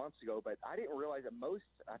couple months ago, but I didn't realize that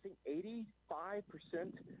I think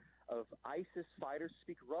 85% of ISIS fighters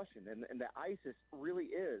speak Russian, and that ISIS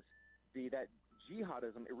really is that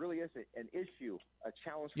jihadism. It really is an issue, a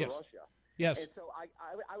challenge for Russia. Yes. And so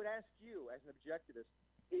I would ask you, as an objectivist,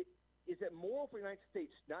 is it moral for the United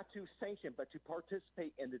States not to sanction, but to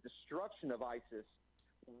participate in the destruction of ISIS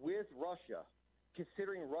with Russia?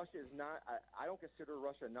 Considering Russia is not, I don't consider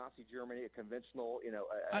Russia Nazi Germany, a conventional,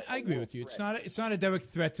 I agree with you. It's not a direct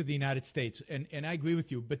threat to the United States, and I agree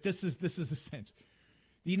with you. But this is the sense.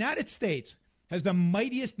 The United States has the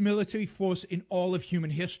mightiest military force in all of human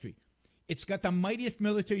history. It's got the mightiest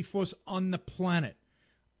military force on the planet.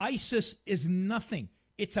 ISIS is nothing.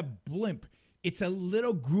 It's a blimp. It's a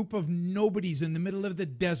little group of nobodies in the middle of the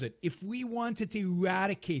desert. If we wanted to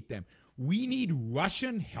eradicate them, we need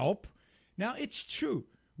Russian help. Now, it's true.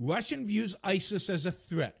 Russia views ISIS as a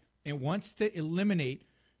threat and wants to eliminate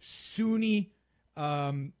Sunni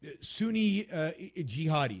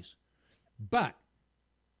jihadis. But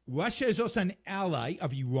Russia is also an ally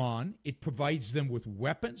of Iran. It provides them with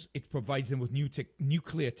weapons. It provides them with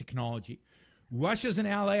nuclear technology. Russia is an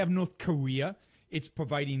ally of North Korea. It's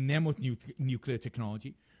providing them with nuclear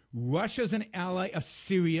technology. Russia is an ally of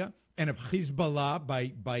Syria and of Hezbollah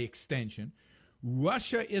by extension.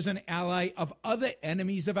 Russia is an ally of other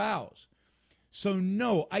enemies of ours. So,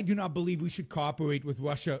 no, I do not believe we should cooperate with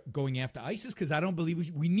Russia going after ISIS, because I don't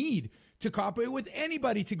believe we need to cooperate with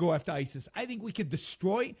anybody to go after ISIS. I think we could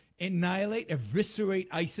destroy, annihilate, eviscerate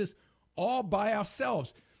ISIS all by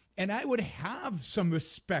ourselves. And I would have some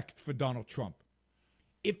respect for Donald Trump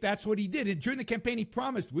if that's what he did. And during the campaign, he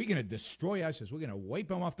promised, we're going to destroy ISIS. We're going to wipe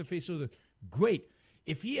them off the face of the earth. Great.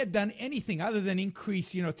 If he had done anything other than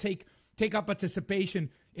increase, take up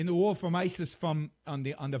participation in the war from ISIS on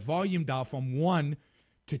the volume dial from 1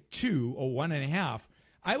 to 2 or 1.5.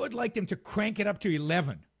 I would like them to crank it up to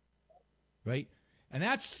 11, right? And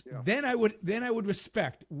that's then I would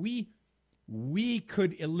respect. We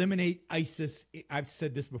could eliminate ISIS. I've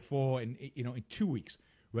said this before, in 2 weeks,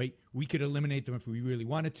 right? We could eliminate them if we really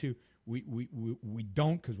wanted to. We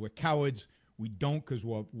don't because we're cowards. We don't because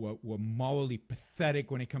we're morally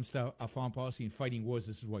pathetic when it comes to our foreign policy and fighting wars.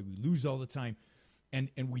 This is why we lose all the time. And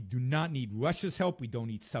we do not need Russia's help. We don't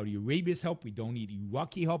need Saudi Arabia's help. We don't need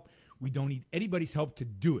Iraqi help. We don't need anybody's help to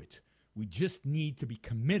do it. We just need to be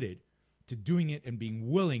committed to doing it and being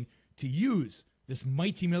willing to use this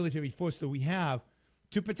mighty military force that we have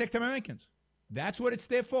to protect Americans. That's what it's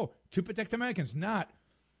there for, to protect Americans, not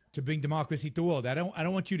to bring democracy to the world. I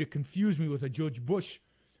don't want you to confuse me with a George Bush.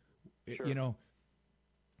 Sure.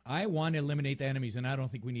 I want to eliminate the enemies, and I don't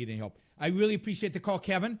think we need any help. I really appreciate the call,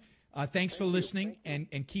 Kevin. Thanks for listening,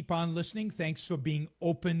 and keep on listening. Thanks for being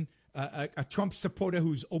open, a Trump supporter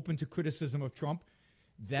who's open to criticism of Trump.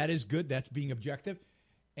 That is good. That's being objective.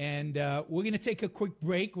 And we're going to take a quick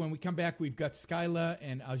break. When we come back, we've got Skylar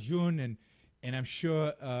and Arjun and I'm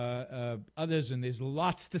sure others, and there's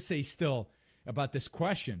lots to say still about this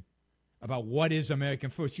question about what is American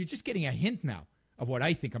First. You're just getting a hint now of what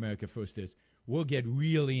I think America First is. We'll get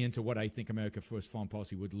really into what I think America First foreign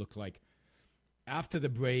policy would look like. After the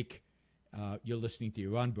break, you're listening to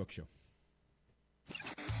Yaron Brook Show.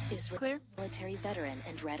 Israel military veteran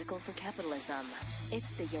and radical for capitalism.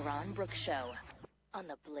 It's the Yaron Brook Show on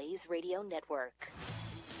the Blaze Radio Network.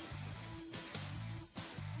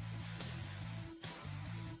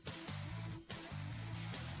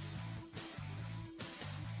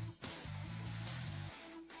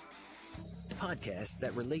 Podcasts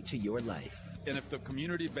that relate to your life. And if the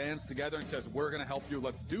community bands together and says, we're going to help you,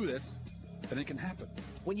 let's do this, then it can happen.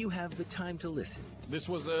 When you have the time to listen. This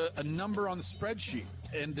was a number on the spreadsheet,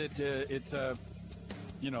 and the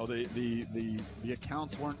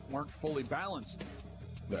accounts weren't fully balanced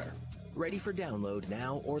there. Ready for download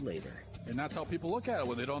now or later. And that's how people look at it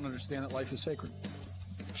when they don't understand that life is sacred.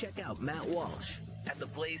 Check out Matt Walsh at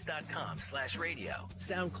theblaze.com/radio,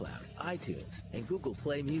 SoundCloud, iTunes, and Google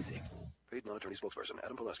Play Music. Paid non-attorney spokesperson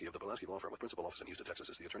Adam Pulaski of the Pulaski Law Firm with principal office in Houston, Texas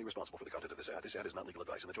is the attorney responsible for the content of this ad. This ad is not legal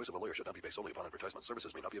advice, and the choice of a lawyer should not be based solely upon advertisement.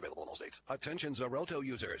 Services may not be available in all states. Attention Xarelto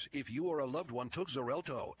users. If you or a loved one took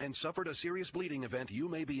Xarelto and suffered a serious bleeding event, you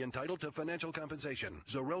may be entitled to financial compensation.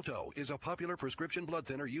 Xarelto is a popular prescription blood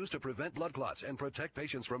thinner used to prevent blood clots and protect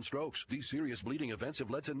patients from strokes. These serious bleeding events have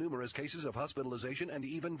led to numerous cases of hospitalization and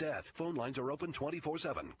even death. Phone lines are open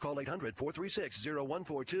 24/7. Call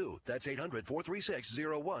 800-436-0142. That's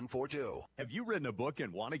 800-436-0142. Have you written a book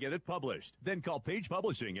and want to get it published? Then call Page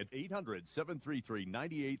Publishing at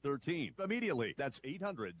 800-733-9813. Immediately. That's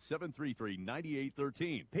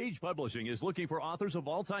 800-733-9813. Page Publishing is looking for authors of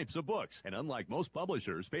all types of books. And unlike most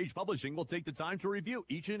publishers, Page Publishing will take the time to review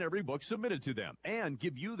each and every book submitted to them and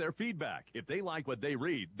give you their feedback. If they like what they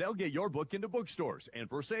read, they'll get your book into bookstores and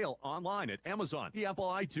for sale online at Amazon, the Apple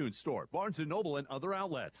iTunes Store, Barnes & Noble, and other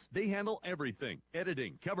outlets. They handle everything: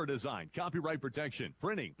 editing, cover design, copyright protection,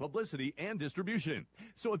 printing, publicity, and distribution.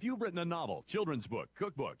 So if you've written a novel, children's book,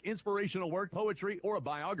 cookbook, inspirational work, poetry, or a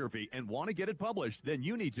biography and want to get it published, then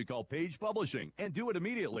you need to call Page Publishing and do it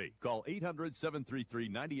immediately. Call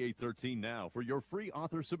 800-733-9813 now for your free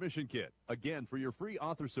author submission kit. Again, for your free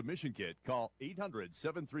author submission kit, call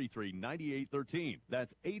 800-733-9813.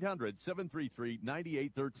 That's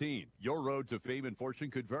 800-733-9813. Your road to fame and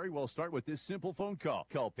fortune could very well start with this simple phone call.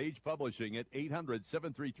 Call Page Publishing at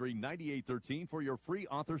 800-733-9813 for your free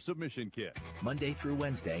author submission kit. Monday through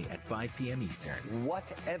Wednesday at 5 p.m. Eastern. What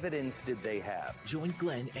evidence did they have? Join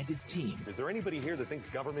Glenn and his team. Is there anybody here that thinks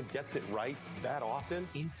government gets it right that often?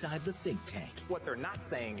 Inside the think tank. What they're not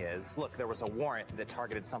saying is, look, there was a warrant that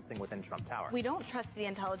targeted something within Trump Tower. We don't trust the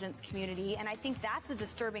intelligence community, and I think that's a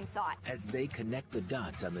disturbing thought. As they connect the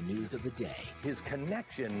dots on the news of the day. His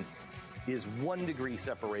connection is 1 degree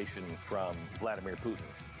separation from Vladimir Putin.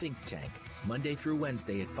 Think Tank, Monday through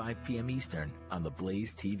Wednesday at 5 p.m. Eastern on the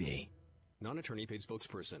Blaze TV. Non-attorney paid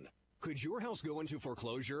spokesperson. Could your house go into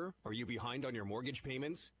foreclosure? Are you behind on your mortgage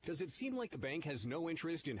payments? Does it seem like the bank has no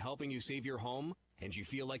interest in helping you save your home? And you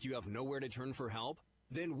feel like you have nowhere to turn for help?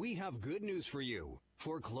 Then we have good news for you.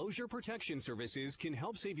 Foreclosure Protection Services can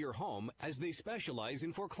help save your home as they specialize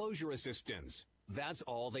in foreclosure assistance. That's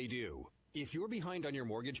all they do. If you're behind on your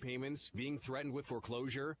mortgage payments, being threatened with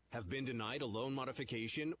foreclosure, have been denied a loan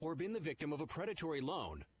modification, or been the victim of a predatory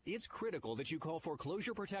loan, it's critical that you call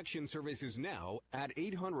Foreclosure Protection Services now at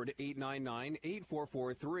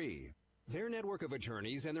 800-899-8443. Their network of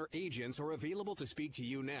attorneys and their agents are available to speak to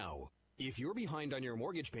you now. If you're behind on your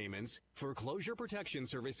mortgage payments, Foreclosure Protection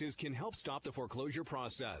Services can help stop the foreclosure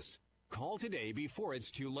process. Call today before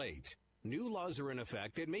it's too late. New laws are in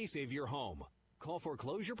effect that may save your home. Call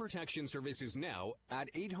Foreclosure Protection Services now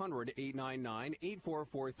at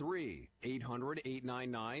 800-899-8443.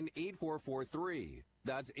 800-899-8443.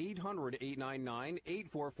 That's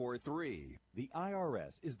 800-899-8443. The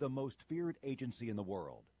IRS is the most feared agency in the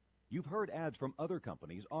world. You've heard ads from other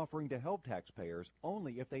companies offering to help taxpayers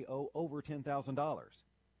only if they owe over $10,000.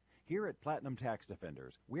 Here at Platinum Tax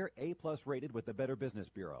Defenders, we're A-plus rated with the Better Business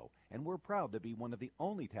Bureau, and we're proud to be one of the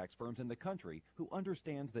only tax firms in the country who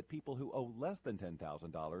understands that people who owe less than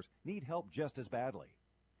 $10,000 need help just as badly.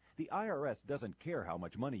 The IRS doesn't care how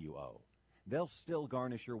much money you owe. They'll still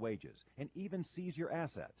garnish your wages and even seize your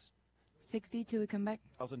assets. 60 till we come back.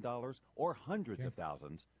 $1,000 or hundreds of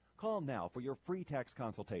thousands. Call now for your free tax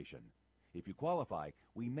consultation. If you qualify,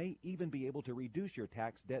 we may even be able to reduce your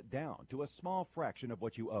tax debt down to a small fraction of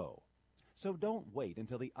what you owe. So don't wait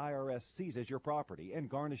until the IRS seizes your property and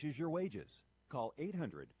garnishes your wages. Call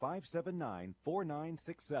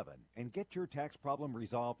 800-579-4967 and get your tax problem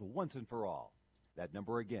resolved once and for all. That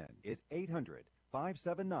number again is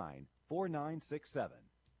 800-579-4967.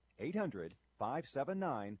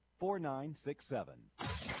 800-579-4967.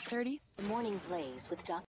 30. The Morning Blaze with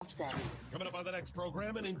Doc Thompson. Coming up on the next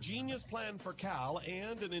program, an ingenious plan for Cal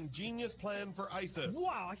and an ingenious plan for ISIS.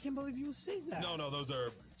 Wow, I can't believe you say that. No, those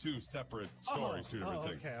are two separate stories, two different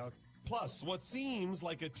things. Okay. Plus, what seems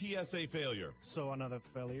like a TSA failure. So another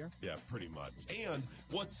failure? Yeah, pretty much. And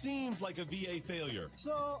what seems like a VA failure.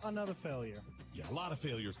 So another failure. Yeah, a lot of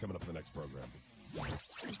failures coming up in the next program.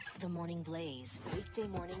 The Morning Blaze, weekday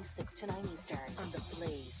mornings 6 to 9 Eastern on the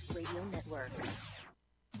Blaze Radio Network.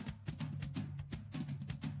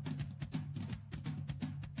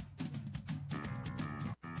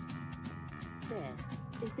 This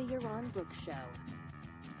is the Yaron Brook Show.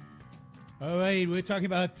 All right, we're talking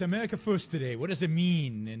about America First today. What does it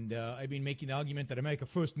mean? And I've been making the argument that America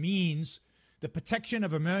First means the protection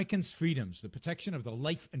of Americans' freedoms, the protection of the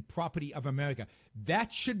life and property of America.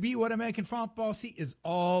 That should be what American foreign policy is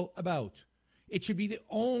all about. It should be the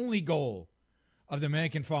only goal of the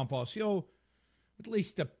American foreign policy, or at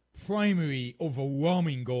least the primary,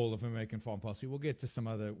 overwhelming goal of American foreign policy. We'll get to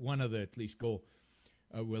one other at least goal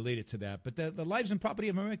related to that. But the lives and property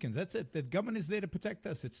of Americans, that's it. The government is there to protect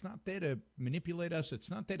us. It's not there to manipulate us.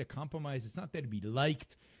 It's not there to compromise. It's not there to be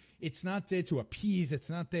liked. It's not there to appease. It's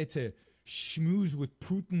not there to schmooze with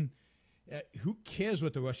Putin. Who cares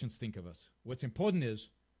what the Russians think of us? What's important is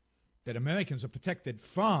that Americans are protected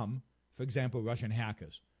from, for example, Russian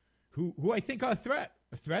hackers, who I think are a threat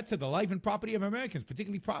to the life and property of Americans,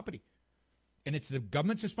 particularly property. And it's the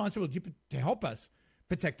government's responsibility to help us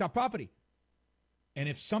protect our property. And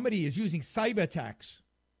if somebody is using cyber attacks,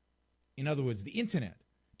 in other words, the internet,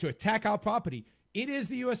 to attack our property, it is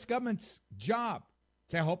the U.S. government's job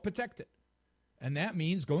to help protect it. And that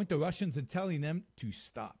means going to Russians and telling them to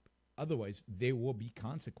stop. Otherwise, there will be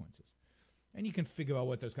consequences. And you can figure out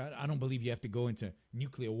what those consequences are. I don't believe you have to go into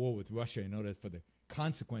nuclear war with Russia in order for the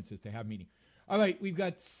consequences to have meaning. All right, we've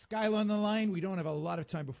got Skylar on the line. We don't have a lot of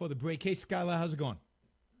time before the break. Hey, Skylar, how's it going?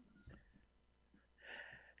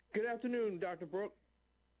 Good afternoon, Dr. Brook.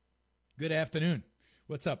 Good afternoon.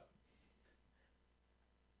 What's up?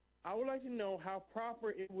 I would like to know how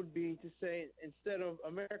proper it would be to say, instead of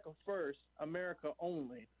America first, America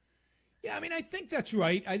only. Yeah, I mean, I think that's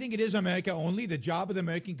right. I think it is America only. The job of the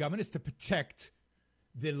American government is to protect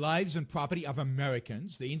the lives and property of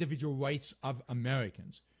Americans, the individual rights of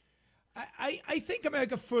Americans. I think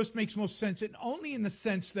America first makes most sense, and only in the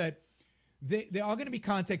sense that there are going to be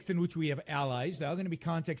contexts in which we have allies. There are going to be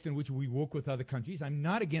contexts in which we work with other countries. I'm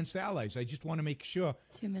not against allies. I just want to make sure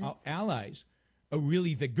our allies are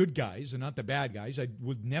really the good guys and not the bad guys. I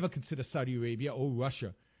would never consider Saudi Arabia or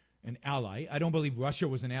Russia an ally. I don't believe Russia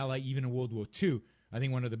was an ally even in World War II. I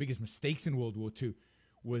think one of the biggest mistakes in World War II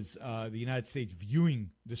was the United States viewing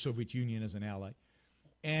the Soviet Union as an ally.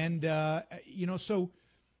 And, so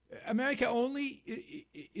America only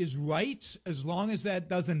is right as long as that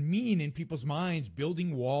doesn't mean in people's minds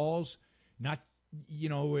building walls, not,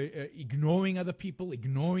 ignoring other people,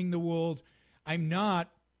 ignoring the world. I'm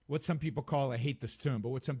not what some people call, I hate this term, but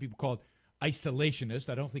what some people call isolationist.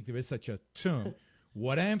 I don't think there is such a term.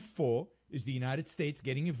 What I am for is the United States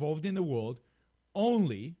getting involved in the world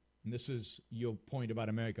only, and this is your point about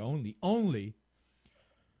America only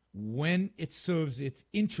when it serves its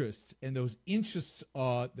interests, and those interests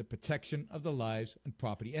are the protection of the lives and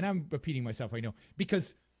property. And I'm repeating myself, I know,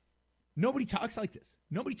 because nobody talks like this.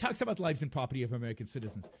 Nobody talks about lives and property of American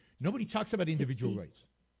citizens. Nobody talks about individual rights.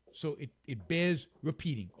 So it bears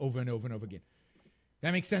repeating over and over and over again.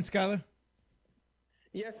 That makes sense, Skylar?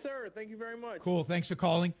 Yes, sir. Thank you very much. Cool. Thanks for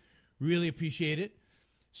calling. Really appreciate it.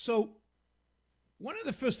 So one of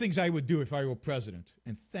the first things I would do if I were president,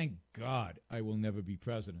 and thank God I will never be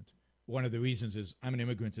president. One of the reasons is I'm an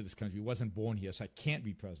immigrant to this country, wasn't born here, so I can't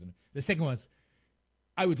be president. The second one is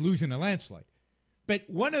I would lose in a landslide. But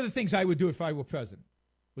one of the things I would do if I were president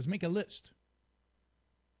was make a list.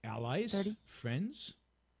 Allies, friends,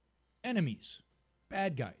 enemies,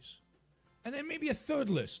 bad guys. And then maybe a third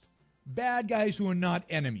list, bad guys who are not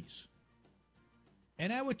enemies.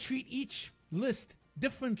 And I would treat each list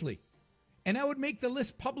differently. And I would make the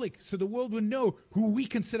list public so the world would know who we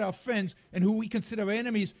consider our friends and who we consider our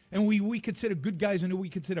enemies and who we consider good guys and who we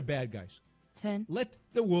consider bad guys. 10. Let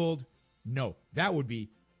the world know. That would be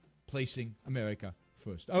placing America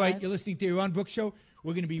first. All right, you're listening to Yaron Brook Show.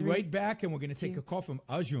 We're going to be right back, and we're going to take a call from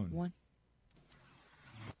Arjun. 1.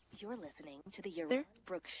 You're listening to the Yaron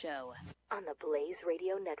Brook Show on the Blaze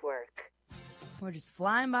Radio Network. We're just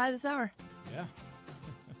flying by this hour. Yeah.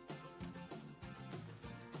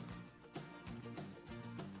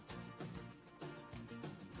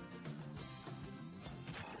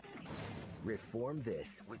 Reform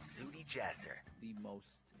This with Zuhdi Jasser. The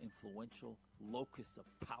most influential locus of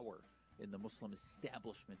power in the Muslim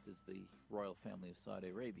establishment is the royal family of Saudi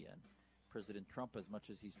Arabia. And President Trump, as much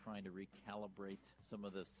as he's trying to recalibrate some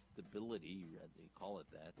of the stability, they call it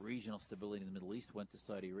that, regional stability in the Middle East, went to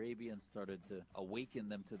Saudi Arabia and started to awaken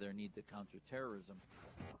them to their need to counter terrorism.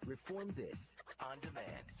 Reform This on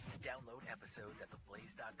demand. Download episodes at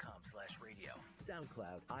theblaze.com/radio.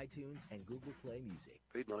 SoundCloud, iTunes, and Google Play Music.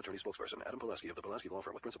 Paid non-attorney spokesperson Adam Pulaski of the Pulaski Law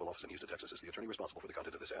Firm with principal office in Houston, Texas is the attorney responsible for the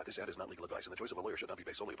content of this ad. This ad is not legal advice, and the choice of a lawyer should not be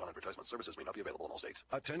based solely upon advertisement. Services may not be available in all states.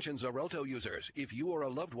 Attention Xarelto users. If you or a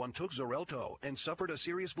loved one took Xarelto and suffered a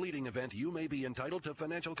serious bleeding event, you may be entitled to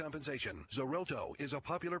financial compensation. Xarelto is a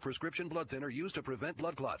popular prescription blood thinner used to prevent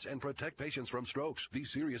blood clots and protect patients from strokes.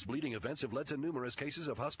 These serious bleeding events have led to numerous cases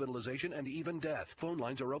of hospitalization and even death. Phone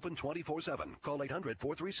lines are open 24/7. Call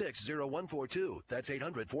 800-436-0142. That's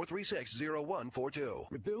 800-436-0142.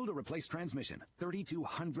 Rebuild or replace transmission,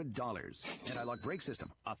 $3,200. Anti-lock brake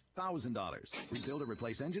system, $1,000. Rebuild or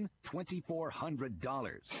replace engine,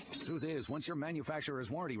 $2,400. Truth is, once your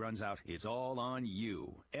manufacturer's warranty runs out, it's all on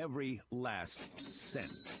you. Every last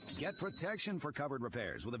cent. Get protection for covered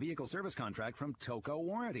repairs with a vehicle service contract from Toco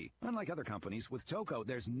Warranty. Unlike other companies, with Toco,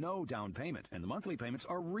 there's no down payment, and the monthly payments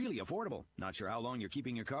are really affordable. Not sure how long you're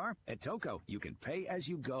keeping your car? At Toco, you can pay as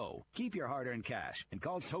you go. Keep your hard-earned cash and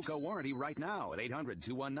call Toco Warranty right now at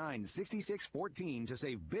 800-219-6614 to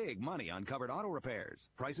save big money on covered auto repairs.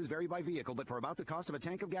 Prices vary by vehicle, but for about the cost of a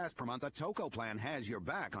tank of gas per month, a Toco plan has your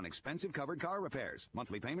back on expensive covered car repairs.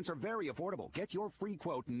 Monthly payments are very affordable. Get your free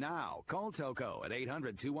quote now. Call Toco at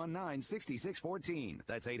 800-219-6614.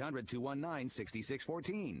 That's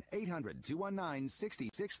 800-219-6614.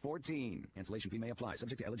 800-219-6614. Cancellation fee may apply.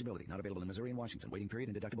 Subject to eligibility. Not available in Missouri and Washington. Waiting period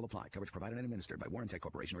and deductible apply. Coverage provided and administered by Warrantech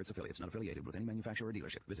Corporation or its affiliates. Not affiliated with any manufacturer or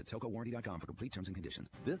dealership. Visit tocowarranty.com for complete terms and conditions.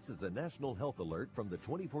 This is a national health alert from the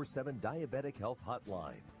 24/7 Diabetic Health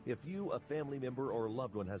Hotline. If you, a family member, or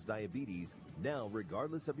loved one has diabetes, now,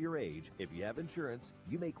 regardless of your age, if you have insurance,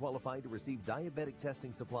 you may qualify to receive diabetic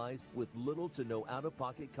testing supplies with little to no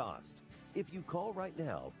out-of-pocket cost. If you call right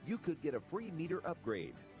now, you could get a free meter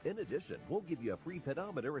upgrade. In addition, we'll give you a free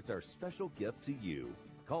pedometer as our special gift to you.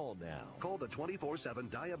 Call now. Call the 24/7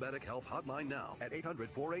 Diabetic Health Hotline now at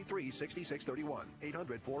 800-483-6631.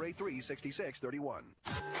 800-483-6631.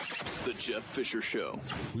 The Jeff Fisher Show.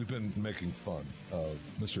 We've been making fun of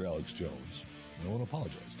Mr. Alex Jones. No one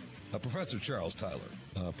apologized. Professor Charles Tyler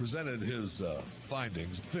presented his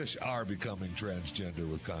findings. Fish are becoming transgender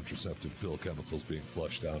with contraceptive pill chemicals being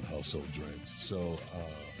flushed down household drains. So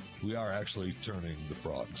we are actually turning the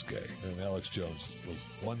frogs gay. And Alex Jones was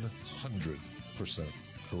 100%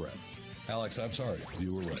 correct. Alex, I'm sorry.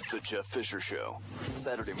 You were right. The Jeff Fisher Show.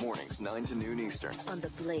 Saturday mornings, 9 to noon Eastern. On the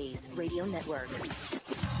Blaze Radio Network.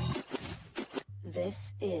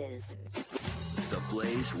 This is The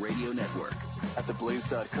Blaze Radio Network. At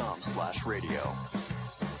theblaze.com/radio.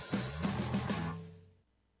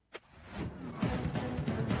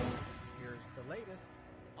 Here's the latest.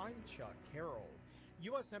 I'm Chuck Carroll.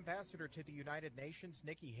 U.S. Ambassador to the United Nations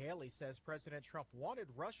Nikki Haley says President Trump wanted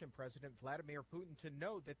Russian President Vladimir Putin to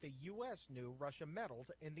know that the U.S. knew Russia meddled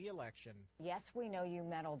in the election. Yes, we know you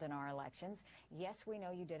meddled in our elections. Yes, we know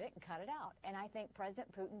you did it and cut it out. And I think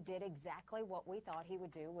President Putin did exactly what we thought he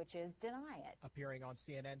would do, which is deny it. Appearing on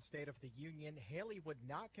CNN's State of the Union, Haley would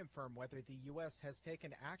not confirm whether the U.S. has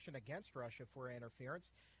taken action against Russia for interference,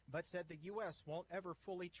 but said the U.S. won't ever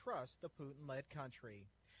fully trust the Putin-led country.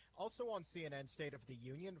 Also on CNN State of the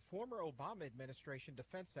Union, former Obama administration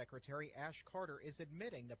Defense Secretary Ash Carter is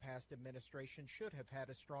admitting the past administration should have had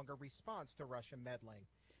a stronger response to Russian meddling.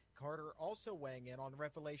 Carter also weighing in on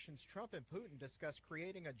revelations Trump and Putin discussed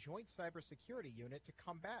creating a joint cybersecurity unit to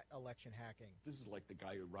combat election hacking. This is like the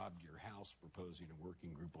guy who robbed your house proposing a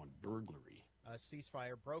working group on burglary. A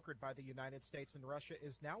ceasefire brokered by the United States and Russia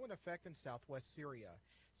is now in effect in southwest Syria.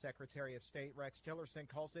 Secretary of State Rex Tillerson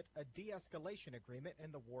calls it a de-escalation agreement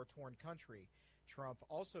in the war-torn country. Trump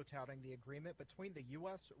also touting the agreement between the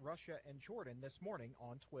U.S., Russia, and Jordan this morning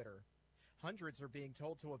on Twitter. Hundreds are being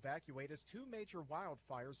told to evacuate as two major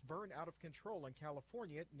wildfires burn out of control in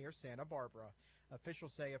California near Santa Barbara.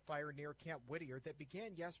 Officials say a fire near Camp Whittier that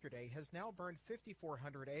began yesterday has now burned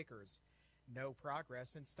 5,400 acres. No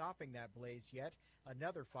progress in stopping that blaze yet.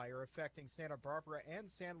 Another fire affecting Santa Barbara and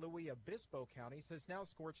San Luis Obispo counties has now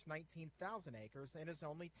scorched 19,000 acres and is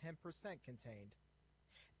only 10% contained.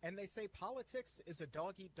 And they say politics is a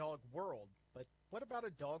dog-eat-dog world, but what about a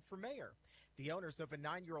dog for mayor? The owners of a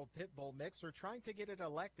 9-year-old pit bull mix are trying to get it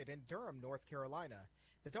elected in Durham, North Carolina.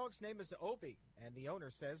 The dog's name is Obi, and the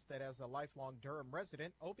owner says that as a lifelong Durham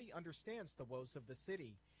resident, Obi understands the woes of the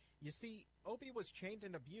city. You see, Obi was chained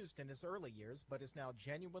and abused in his early years, but is now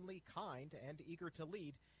genuinely kind and eager to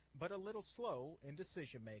lead, but a little slow in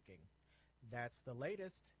decision-making. That's the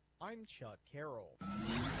latest. I'm Chuck Carroll.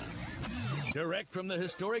 Direct from the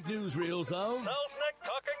historic newsreels of Selznick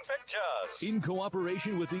Talking Pictures, in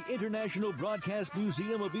cooperation with the International Broadcast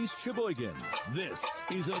Museum of East Sheboygan, this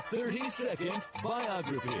is a 30-second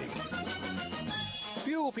biography.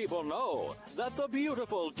 Few people know that the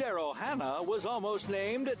beautiful Darrow Hannah was almost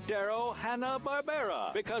named Darrow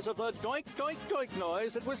Hanna-Barbera because of the doink doink doink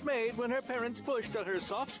noise that was made when her parents pushed on her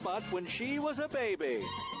soft spot when she was a baby.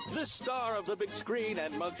 This star of the big screen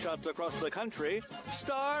and mugshots across the country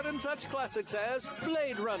starred in such classics as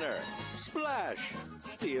Blade Runner, Splash,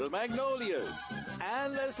 Steel Magnolias,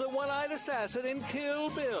 and as the one-eyed assassin in Kill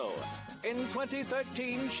Bill. In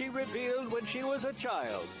 2013, she revealed when she was a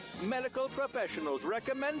child, medical professionals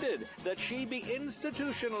recommended that she be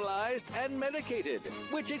institutionalized and medicated,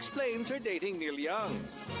 which explains her dating Neil Young.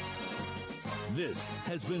 This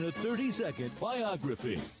has been a 30-second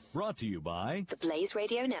biography brought to you by the Blaze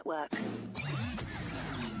Radio Network.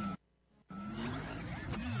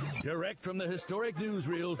 Direct from the historic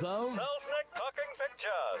newsreels of Selznick Talking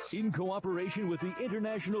Pictures, in cooperation with the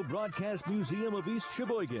International Broadcast Museum of East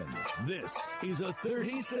Sheboygan, this is a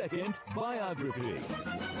 30-second biography.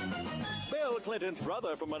 Bill Clinton's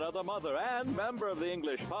brother from another mother and member of the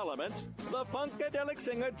English Parliament, the funkadelic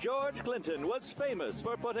singer George Clinton was famous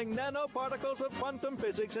for putting nanoparticles of quantum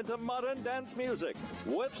physics into modern dance music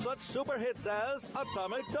with such super hits as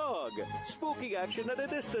Atomic Dog, Spooky Action at a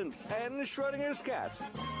Distance, and Schrodinger's Cat,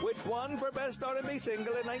 which won for Best R&B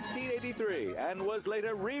Single in 1983 and was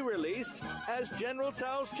later re-released as General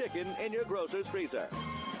Tso's Chicken in your grocer's freezer.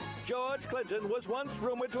 George Clinton was once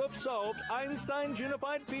rumored to have solved Einstein's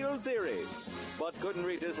unified field theory, but couldn't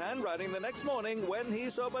read his handwriting the next morning when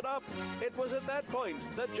he sobered up. It was at that point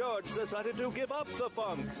that George decided to give up the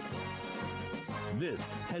funk. This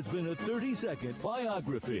has been a 30-second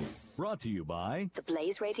biography brought to you by the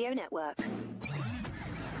Blaze Radio Network.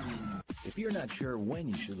 If you're not sure when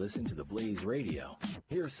you should listen to the Blaze Radio,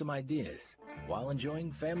 here are some ideas. While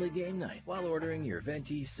enjoying family game night, while ordering your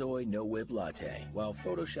venti soy no-whip latte, while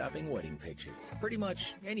photoshopping wedding pictures. Pretty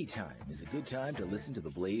much any time is a good time to listen to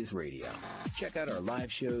the Blaze Radio. Check out our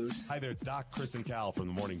live shows. Hi there, it's Doc, Chris, and Cal from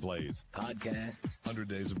the Morning Blaze. Podcasts. 100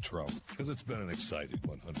 Days of Trump, because it's been an exciting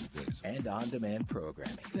 100 days. And on-demand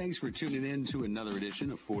programming. Thanks for tuning in to another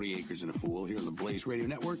edition of 40 Acres and a Fool here on the Blaze Radio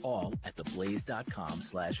Network. All at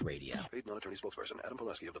theblaze.com/radio. Paid non-attorney spokesperson Adam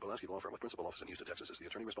Pulaski of the Pulaski Law Firm with principal office in Houston, Texas is the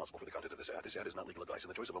attorney responsible for the content of this ad. This ad is not legal advice, and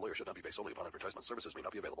the choice of a lawyer should not be based solely upon advertisement. Services may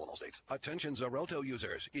not be available in all states. Attention Xarelto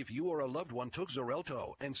users. If you or a loved one took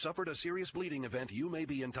Xarelto and suffered a serious bleeding event, you may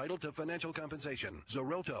be entitled to financial compensation.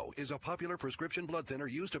 Xarelto is a popular prescription blood thinner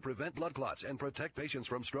used to prevent blood clots and protect patients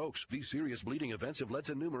from strokes. These serious bleeding events have led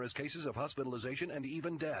to numerous cases of hospitalization and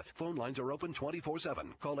even death. Phone lines are open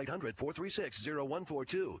 24/7. Call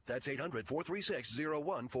 800-436-0142. That's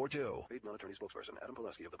 800-436-0142. Paid non-attorney spokesperson Adam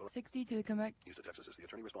Pulaski of the 60 to come back. Houston, Texas is the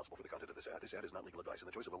attorney responsible for the content of this ad. ad. This ad is not legal advice, and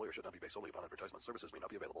the choice of a lawyer should not be based solely upon advertisement. Services may not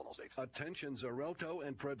be available in all states. Attention Xarelto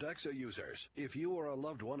and Pradaxa users. If you or a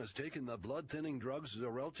loved one has taken the blood-thinning drugs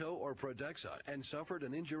Xarelto or Pradaxa and suffered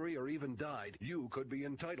an injury or even died, you could be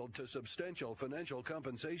entitled to substantial financial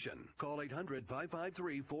compensation. Call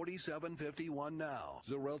 800-553-4751 now.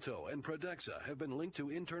 Xarelto and Pradaxa have been linked to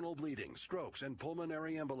internal bleeding, strokes, and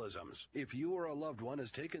pulmonary embolisms. If you or a loved one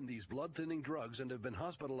has taken these blood-thinning drugs and have been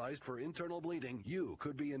hospitalized for internal bleeding, you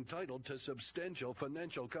could be entitled to substantial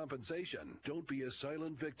financial compensation. Don't be a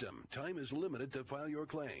silent victim. Time is limited to file your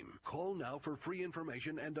claim. Call now for free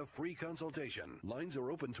information and a free consultation. Lines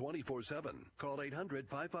are open 24/7. Call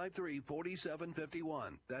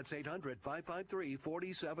 800-553-4751. That's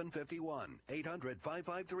 800-553-4751.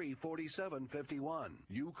 800-553-4751.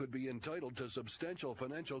 You could be entitled to substantial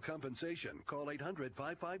financial compensation. Call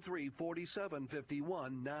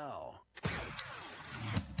 800-553-4751 now.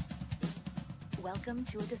 Welcome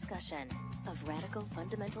to a discussion of radical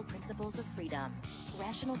fundamental principles of freedom,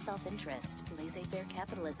 rational self-interest, laissez-faire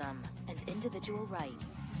capitalism, and individual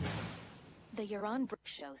rights. The Yaron Brook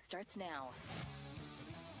Show starts now.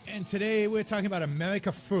 And today we're talking about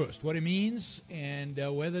America First, what it means, and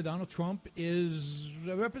whether Donald Trump is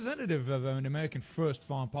a representative of an American First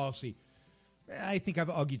foreign policy. I think I've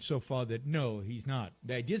argued so far that no, he's not.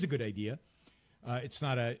 The idea is a good idea. It's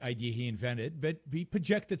not an idea he invented, but he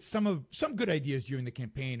projected some good ideas during the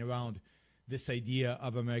campaign around this idea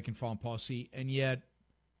of American foreign policy, and yet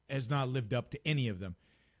has not lived up to any of them.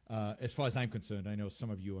 As far as I'm concerned, I know some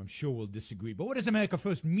of you, I'm sure, will disagree. But what does America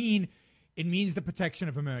First mean? It means the protection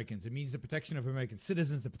of Americans. It means the protection of American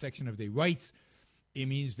citizens, the protection of their rights. It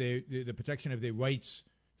means the protection of their rights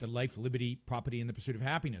to life, liberty, property, and the pursuit of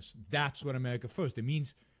happiness. That's what America First. It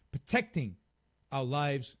means protecting our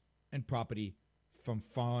lives and property from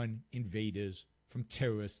foreign invaders, from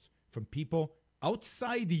terrorists, from people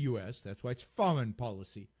outside the U.S., that's why it's foreign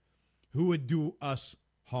policy, who would do us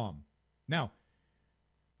harm. Now,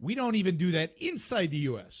 we don't even do that inside the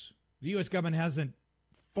U.S. The U.S. government hasn't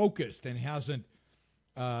focused and hasn't,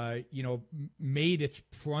 made its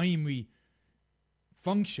primary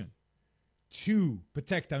function to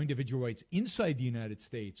protect our individual rights inside the United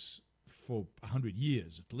States for 100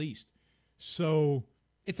 years at least. So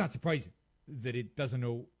it's not surprising that it doesn't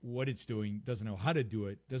know what it's doing, doesn't know how to do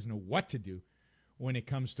it, doesn't know what to do when it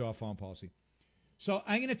comes to our foreign policy. So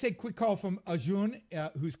I'm going to take a quick call from Arjun,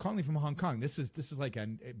 who's calling from Hong Kong. This is like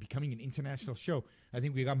becoming an international show. I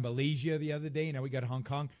think we got Malaysia the other day. Now we got Hong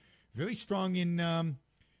Kong. Very strong in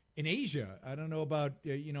Asia. I don't know about,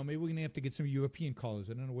 maybe we're going to have to get some European callers.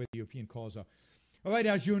 I don't know where the European callers are. All right,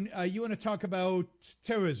 Arjun, you want to talk about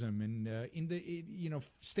terrorism and in the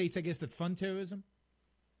states, I guess, that fund terrorism?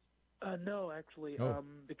 No, actually,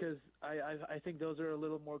 because I think those are a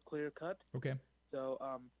little more clear cut. Okay. So,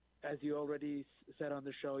 as you already said on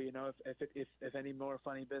the show, if any more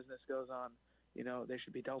funny business goes on, they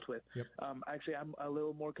should be dealt with. Yep. Actually, I'm a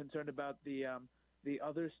little more concerned about the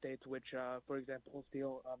other states which, for example,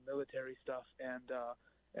 steal military stuff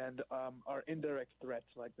and are indirect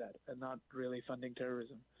threats like that, and not really funding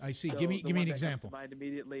terrorism. I see. So Give me an example.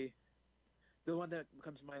 The one that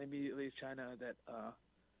comes to mind immediately is China, that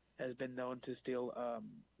has been known to steal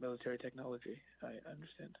military technology. I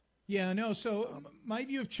understand. Yeah, no. So my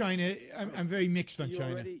view of China, I'm very mixed on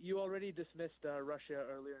China. You already dismissed Russia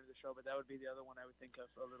earlier in the show, but that would be the other one I would think of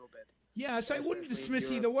a little bit. Yeah, so I wouldn't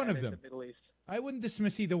dismiss either one of them. I wouldn't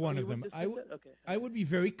dismiss either one of them. I would be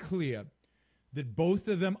very clear that both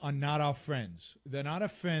of them are not our friends. They're not our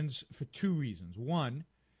friends for two reasons. One,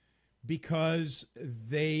 because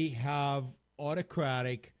they have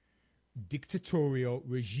autocratic, dictatorial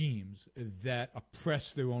regimes that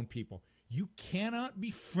oppress their own people. You cannot be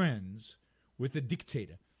friends with a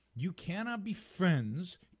dictator. You cannot be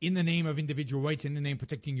friends in the name of individual rights, in the name of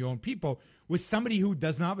protecting your own people, with somebody who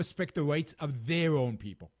does not respect the rights of their own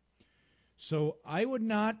people. So I would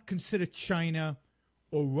not consider China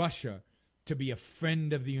or Russia to be a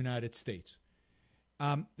friend of the United States.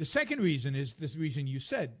 The second reason is this reason you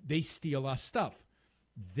said. They steal our stuff.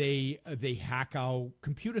 They hack our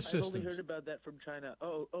computer systems. I've only heard about that from China.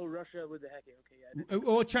 Oh, Russia with the hacking. Okay, yeah.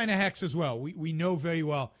 Or China hacks as well. We know very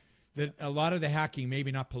well that a lot of the hacking,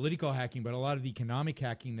 maybe not political hacking, but a lot of the economic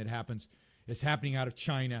hacking that happens is happening out of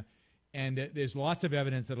China. And there's lots of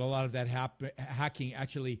evidence that a lot of that hacking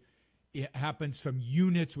actually happens from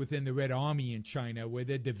units within the Red Army in China, where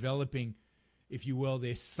they're developing, if you will,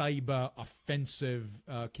 their cyber offensive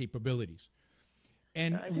capabilities.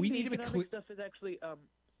 And we need to be clear. Stuff is actually.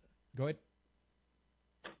 Go ahead.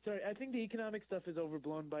 Sorry, I think the economic stuff is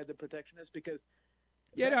overblown by the protectionists, because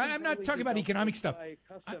Yeah, no, I'm not talking about economic stuff.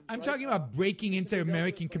 I'm talking about breaking into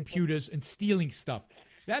American computers and stealing stuff.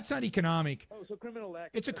 That's not economic. Oh, so criminal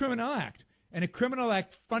act. It's a criminal act. And a criminal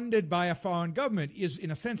act funded by a foreign government is,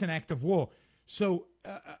 in a sense, an act of war. So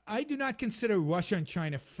I do not consider Russia and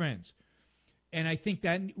China friends. And I think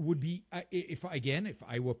that would be, if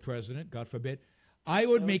I were president, God forbid, I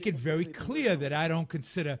would make it very clear that I don't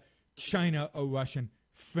consider China or Russian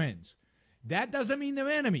friends. That doesn't mean they're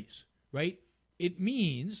enemies, right? It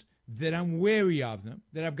means that I'm wary of them,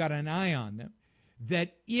 that I've got an eye on them,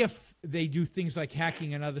 that if they do things like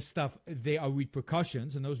hacking and other stuff, there are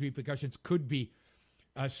repercussions, and those repercussions could be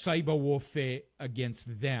cyber warfare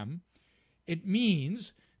against them. It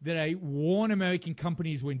means that I warn American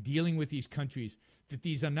companies when dealing with these countries that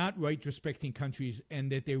these are not right-respecting countries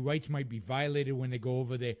and that their rights might be violated when they go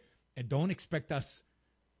over there, and don't expect us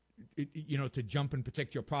to jump and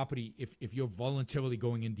protect your property if you're voluntarily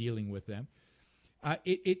going and dealing with them.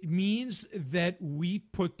 It means that we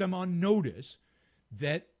put them on notice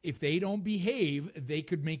that if they don't behave, they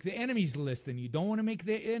could make the enemies list, and you don't want to make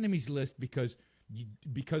the enemies list because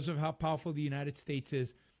of how powerful the United States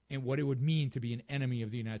is and what it would mean to be an enemy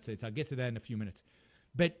of the United States. I'll get to that in a few minutes.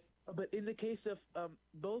 But in the case of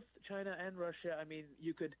both China and Russia, I mean,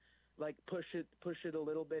 you could like push it a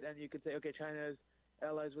little bit, and you could say, okay, China is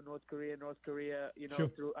allies with North Korea. North Korea, sure.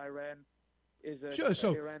 Through Iran. Sure.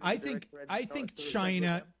 So I think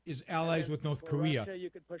China is allies with North Korea. Russia,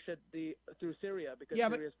 you could push it through Syria because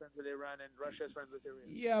Syria is friends with Iran and Russia is friends with Syria.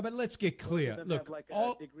 Yeah, but let's get clear. Look,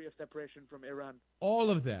 have a degree of separation from Iran.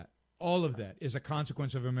 All of that is a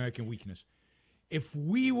consequence of American weakness. If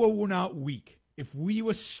we were not weak, if we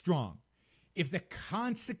were strong, if the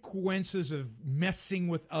consequences of messing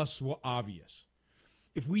with us were obvious,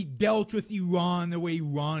 if we dealt with Iran the way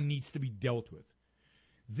Iran needs to be dealt with,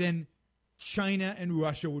 then China and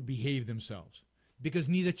Russia would behave themselves, because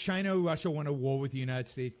neither China or Russia want a war with the United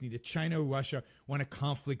States. Neither China or Russia want a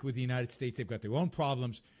conflict with the United States. They've got their own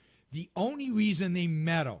problems. The only reason they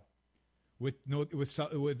meddle with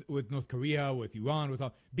North Korea, with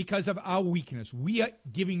Iran, because of our weakness. We are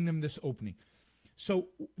giving them this opening. So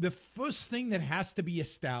the first thing that has to be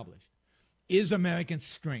established is American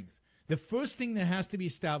strength. The first thing that has to be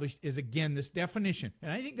established is, again, this definition.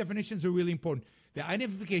 And I think definitions are really important. The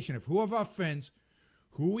identification of who are our friends,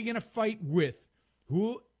 who are we going to fight with,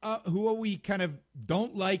 who are we kind of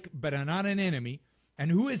don't like but are not an enemy,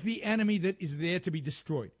 and who is the enemy that is there to be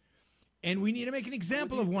destroyed. And we need to make an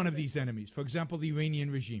example of one of these enemies, for example, the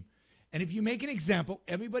Iranian regime. And if you make an example,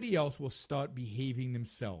 everybody else will start behaving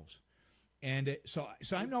themselves. And so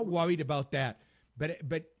I'm not worried about that. But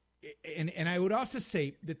I would also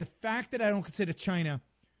say that the fact that I don't consider China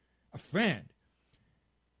a friend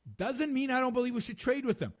doesn't mean I don't believe we should trade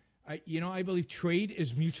with them. I believe trade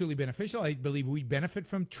is mutually beneficial. I believe we benefit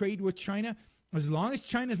from trade with China. As long as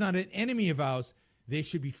China is not an enemy of ours, there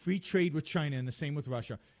should be free trade with China, and the same with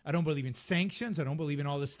Russia. I don't believe in sanctions. I don't believe in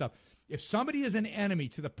all this stuff. If somebody is an enemy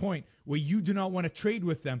to the point where you do not want to trade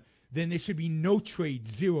with them, then there should be no trade,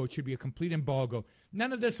 zero. It should be a complete embargo.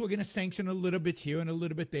 None of this, we're going to sanction a little bit here and a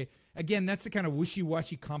little bit there. Again, that's the kind of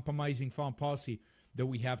wishy-washy compromising foreign policy that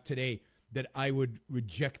we have today that I would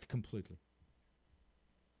reject completely.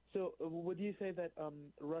 So would you say that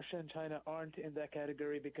Russia and China aren't in that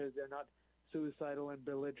category because they're not suicidal and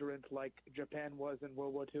belligerent like Japan was in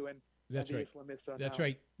World War II and That's the right. Islamists are That's now?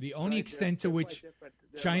 right. The only extent to which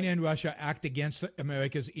China and Russia act against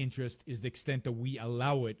America's interest is the extent that we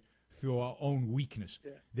allow it through our own weakness.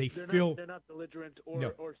 Yeah. They're not belligerent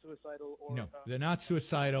or suicidal. Or, no, they're not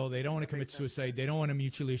suicidal. They don't want to commit suicide. They don't want to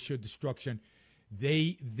mutually assured destruction.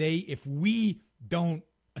 If we don't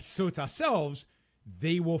assert ourselves,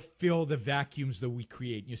 they will fill the vacuums that we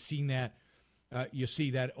create. You're seeing that. You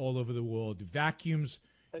see that all over the world. Vacuums,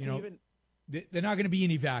 they're not going to be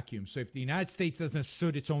any vacuums. So if the United States doesn't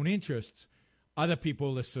assert its own interests, other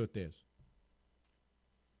people will assert theirs.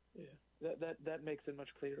 Yeah, that makes it much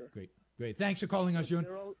clearer. Great. Thanks for calling us, Jun.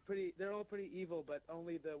 They're all pretty evil, but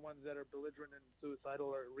only the ones that are belligerent and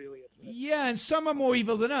suicidal are really a threat. Yeah, and some are more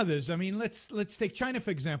evil than others. I mean, let's take China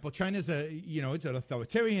for example. China's it's an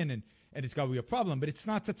authoritarian and it's got a real problem, but it's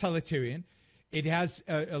not totalitarian. It has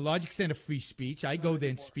a large extent of free speech. I go there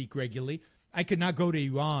and speak regularly. I could not go to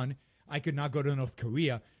Iran. I could not go to North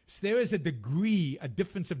Korea. So there is a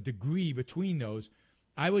difference of degree between those.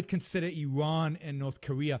 I would consider Iran and North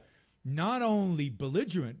Korea not only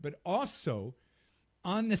belligerent, but also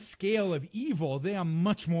on the scale of evil, they are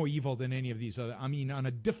much more evil than any of these other. I mean, on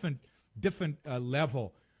a different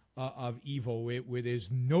level of evil where there's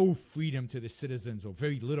no freedom to the citizens or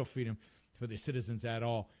very little freedom for the citizens at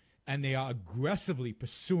all. And they are aggressively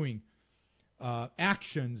pursuing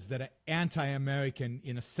actions that are anti-American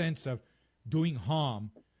in a sense of doing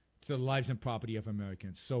harm to the lives and property of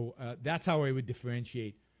Americans. So that's how I would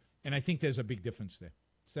differentiate. And I think there's a big difference there.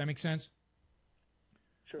 Does that make sense?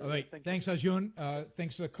 Sure. All right. Thanks, Arjun.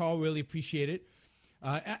 Thanks for the call. Really appreciate it.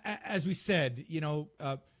 As we said,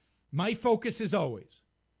 my focus is always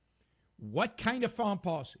what kind of foreign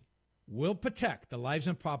policy will protect the lives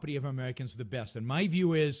and property of Americans the best. And my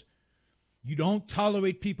view is you don't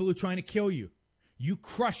tolerate people who are trying to kill you. You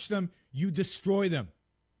crush them, you destroy them,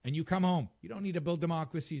 and you come home. You don't need to build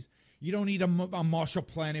democracies. You don't need a Marshall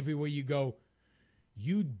Plan everywhere you go.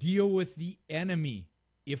 You deal with the enemy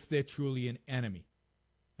if they're truly an enemy.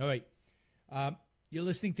 All right. You're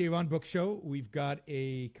listening to the Yaron Brook Show. We've got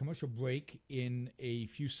a commercial break in a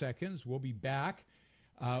few seconds. We'll be back.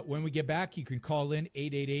 When we get back, you can call in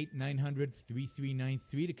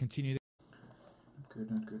 888-900-3393 to continue.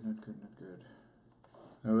 Not good.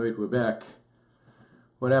 All right, we're back.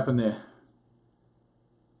 What happened there?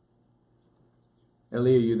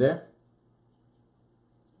 Ellie, are you there?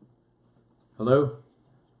 Hello?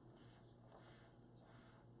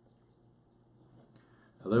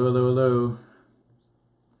 Hello.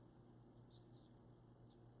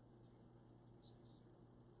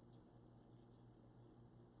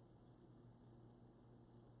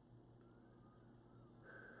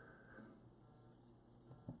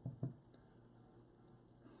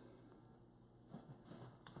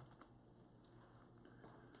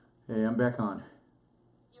 Hey, I'm back on.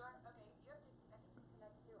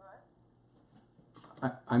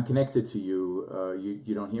 I'm connected to you.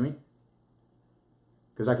 You don't hear me?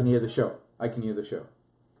 Because I can hear the show.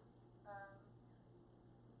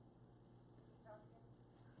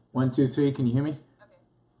 1, 2, 3. Can you hear me?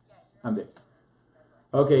 I'm there.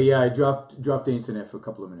 Okay. Yeah, I dropped the internet for a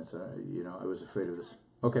couple of minutes. I was afraid of this.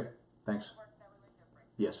 Okay. Thanks.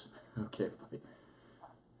 Yes. Okay. Bye.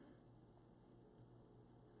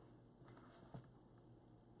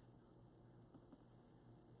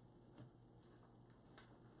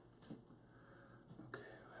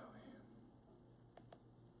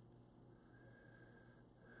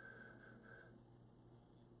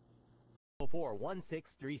 For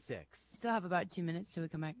 1636. Still have about 2 minutes till we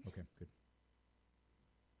come back. Okay, good.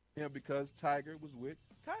 Yeah, because Tiger was with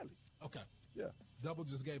Kylie. Okay. Yeah. Double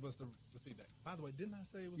just gave us the feedback. By the way, didn't I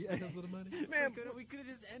say it was because of the money? Man, we could have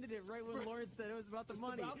just ended it right when Lawrence said it was about the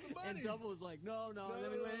money. And Double was like, no. And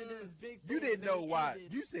then we went into this big thing. You didn't know why.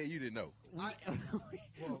 You said you didn't know.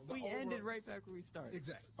 We ended right back where we started.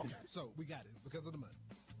 Exactly. Okay, so we got it. It's because of the money.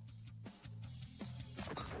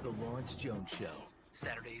 The Lawrence Jones Show,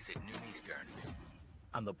 Saturdays at noon Eastern,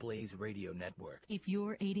 on the Blaze Radio Network. If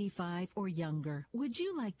you're 85 or younger, would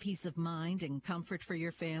you like peace of mind and comfort for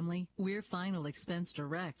your family? We're Final Expense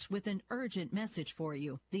Direct with an urgent message for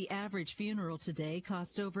you. The average funeral today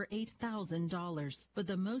costs over $8,000, but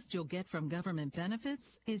the most you'll get from government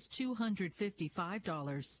benefits is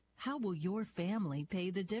 $255. How will your family pay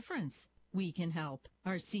the difference? We can help.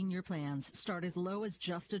 Our senior plans start as low as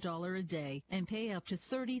just $1 a day and pay up to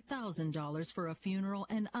 $30,000 for a funeral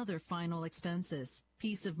and other final expenses.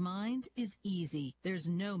 Peace of mind is easy. There's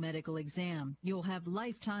no medical exam. You'll have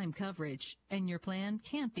lifetime coverage, and your plan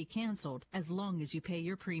can't be canceled as long as you pay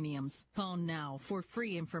your premiums. Call now for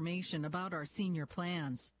free information about our senior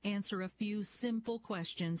plans. Answer a few simple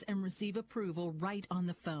questions and receive approval right on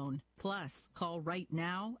the phone. Plus, call right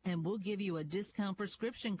now and we'll give you a discount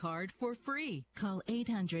prescription card for free. Call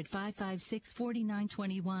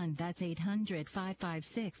 800-556-4921. That's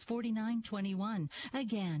 800-556-4921.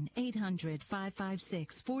 Again,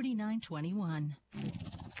 800-556-4921.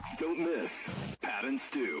 Don't miss Pat and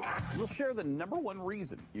Stu. We'll share the number one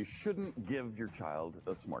reason you shouldn't give your child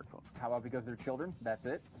a smartphone. How about because they're children? That's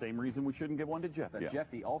it? Same reason we shouldn't give one to Jeff. That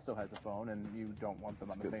Jeffy also has a phone and you don't want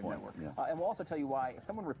them on the same network. Yeah. And we'll also tell you why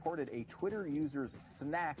someone reported a Twitter user's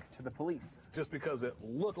snack to the police. Just because it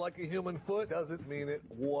looked like a human foot doesn't mean it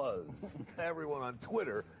was. Everyone on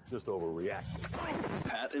Twitter just overreacted.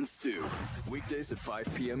 Pat and Stu, weekdays at 5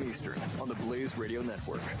 p.m. Eastern on the Blaze Radio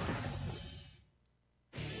Network.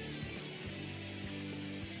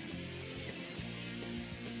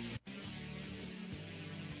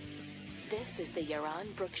 This is the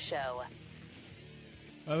Yaron Brook Show.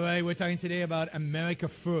 All right, we're talking today about America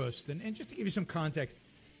First. And just to give you some context,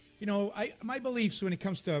 my beliefs when it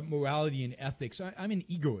comes to morality and ethics, I'm an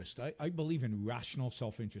egoist. I believe in rational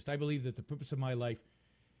self-interest. I believe that the purpose of my life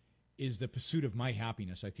is the pursuit of my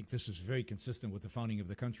happiness. I think this is very consistent with the founding of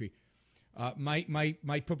the country.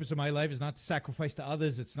 My purpose of my life is not to sacrifice to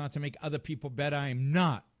others. It's not to make other people better. I am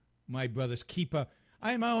not my brother's keeper.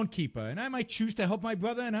 I am my own keeper, and I might choose to help my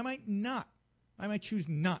brother, and I might not. I might choose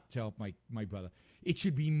not to help my brother. It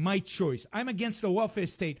should be my choice. I'm against the welfare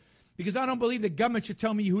state because I don't believe the government should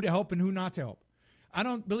tell me who to help and who not to help. I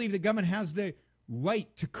don't believe the government has the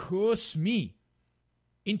right to coerce me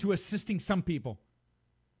into assisting some people.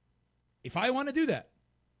 If I want to do that,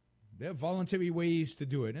 there are voluntary ways to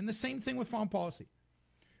do it. And the same thing with foreign policy.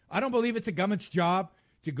 I don't believe it's a government's job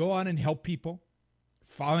to go out and help people.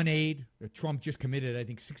 Foreign aid, Trump just committed, I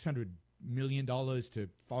think, $600 million to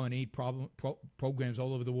foreign aid programs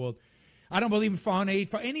all over the world. I don't believe in foreign aid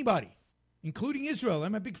for anybody, including Israel.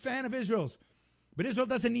 I'm a big fan of Israel's. But Israel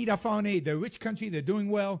doesn't need our foreign aid. They're a rich country. They're doing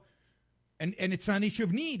well. And it's not an issue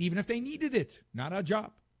of need, even if they needed it. Not our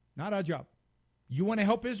job. Not our job. You want to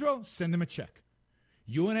help Israel? Send them a check.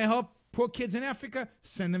 You want to help poor kids in Africa?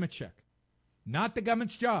 Send them a check. Not the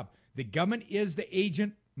government's job. The government is the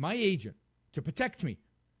agent, my agent, to protect me.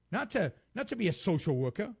 Not to be a social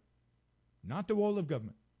worker. Not the role of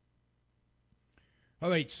government. All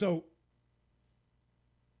right, so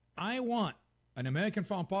I want an America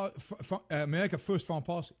First foreign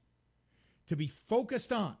policy to be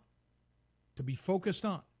focused on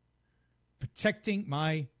protecting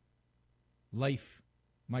my life,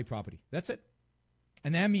 my property. That's it.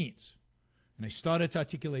 And that means, and I started to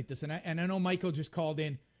articulate this, and I know Michael just called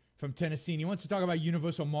in from Tennessee, and he wants to talk about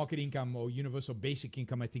universal market income or universal basic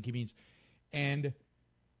income, I think he means. And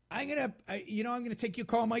I'm gonna take your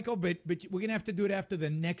call, Michael, but we're gonna have to do it after the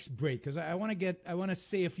next break because I want to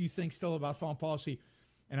say a few things still about foreign policy,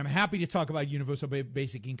 and I'm happy to talk about universal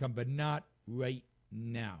basic income, but not right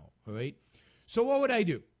now. All right. So what would I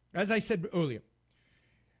do? As I said earlier,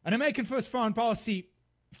 an American First foreign policy.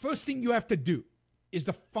 First thing you have to do is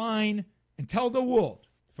define and tell the world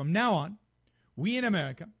from now on, we in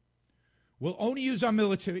America will only use our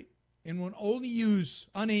military and will only use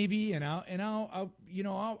our Navy and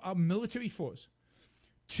our military force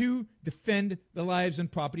to defend the lives and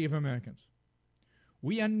property of Americans.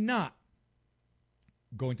 We are not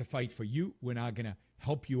going to fight for you. We're not going to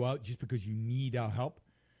help you out just because you need our help,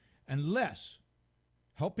 unless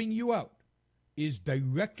helping you out is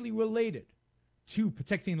directly related to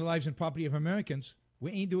protecting the lives and property of Americans.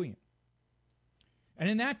 We ain't doing it. And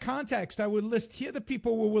in that context, I would list here the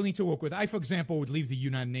people we're willing to work with. I, for example, would leave the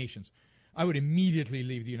United Nations. I would immediately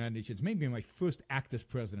leave the United Nations. Maybe my first act as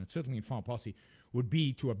president, certainly in foreign policy, would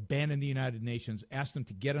be to abandon the United Nations, ask them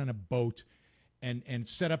to get on a boat and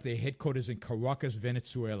set up their headquarters in Caracas,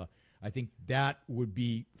 Venezuela. I think that would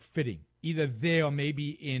be fitting. Either there or maybe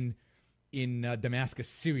in Damascus,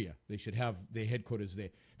 Syria. They should have their headquarters there.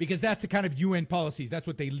 Because that's the kind of UN policies. That's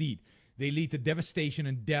what they lead. They lead to devastation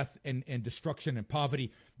and death and destruction and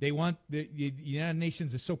poverty. They want the United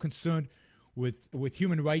Nations is so concerned with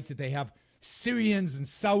human rights that they have Syrians and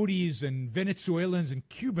Saudis and Venezuelans and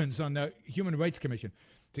Cubans on the Human Rights Commission.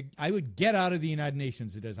 I would get out of the United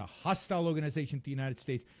Nations. It is a hostile organization to the United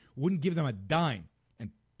States. Wouldn't give them a dime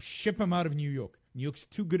and ship them out of New York. New York's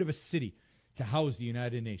too good of a city to house the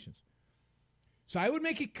United Nations. So I would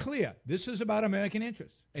make it clear this is about American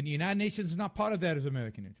interests, and the United Nations is not part of that as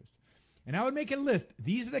American interests. And I would make a list.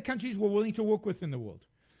 These are the countries we're willing to work with in the world.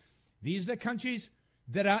 These are the countries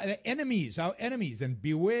that are enemies, our enemies. And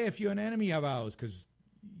beware if you're an enemy of ours, because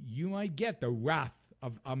you might get the wrath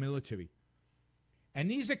of our military.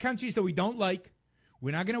 And these are countries that we don't like,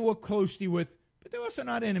 we're not going to work closely with, but they're also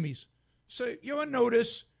not enemies. So you're on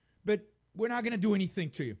notice, but we're not going to do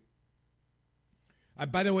anything to you.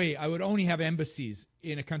 By the way, I would only have embassies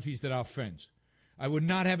in the countries that are friends. I would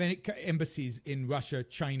not have any embassies in Russia,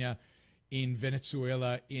 China, in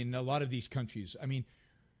Venezuela, in a lot of these countries. I mean,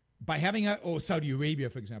 by having or Saudi Arabia,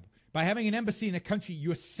 for example, by having an embassy in a country,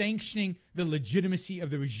 you're sanctioning the legitimacy of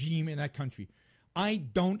the regime in that country. I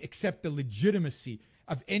don't accept the legitimacy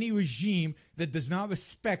of any regime that does not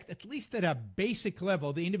respect, at least at a basic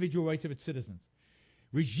level, the individual rights of its citizens.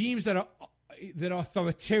 Regimes that are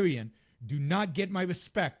authoritarian do not get my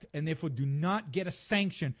respect, and therefore do not get a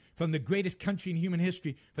sanction from the greatest country in human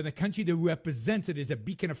history, from the country that represents it as a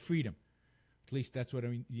beacon of freedom. At least that's what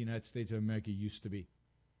the United States of America used to be.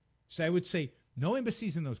 So I would say no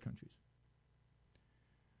embassies in those countries.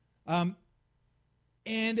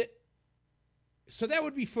 And so that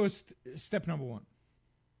would be first step number one.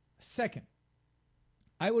 Second,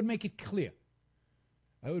 I would make it clear.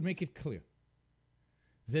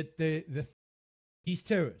 That these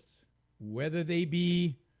terrorists, whether they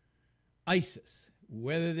be ISIS,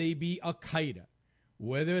 whether they be Al-Qaeda,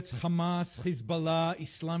 whether it's Hamas, Hezbollah,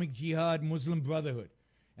 Islamic Jihad, Muslim Brotherhood,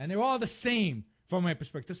 and they're all the same from my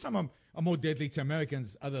perspective. Some are more deadly to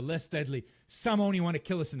Americans, others less deadly. Some only want to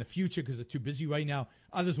kill us in the future because they're too busy right now.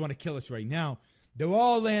 Others want to kill us right now. They're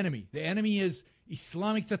all the enemy. The enemy is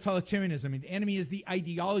Islamic Totalitarianism, and the enemy is the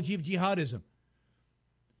ideology of jihadism.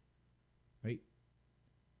 Right?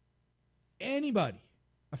 Anybody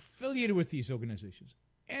affiliated with these organizations,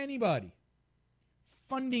 anybody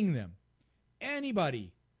funding them,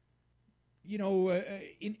 anybody,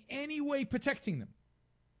 in any way protecting them,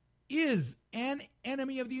 is an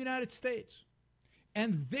enemy of the United States,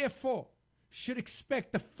 and therefore should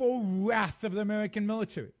expect the full wrath of the American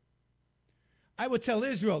military. I would tell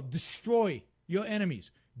Israel, destroy your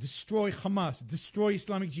enemies, destroy Hamas, destroy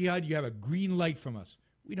Islamic Jihad. You have a green light from us.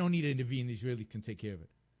 We don't need to intervene. The Israelis can take care of it.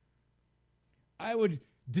 I would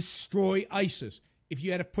destroy ISIS. If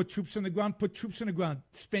you had to put troops on the ground, put troops on the ground.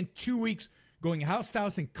 Spend 2 weeks going house to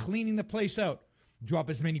house and cleaning the place out. Drop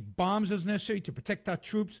as many bombs as necessary to protect our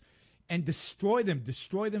troops and destroy them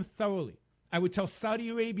thoroughly. I would tell Saudi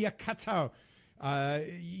Arabia, Qatar,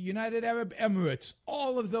 United Arab Emirates,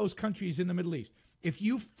 all of those countries in the Middle East, if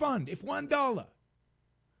 $1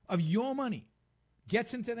 of your money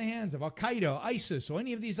gets into the hands of Al-Qaeda or ISIS or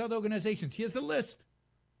any of these other organizations, here's the list.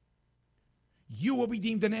 You will be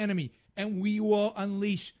deemed an enemy, and we will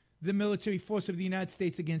unleash the military force of the United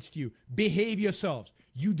States against you. Behave yourselves.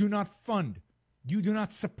 You do not fund. You do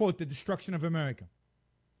not support the destruction of America.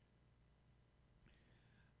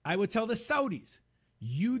 I would tell the Saudis,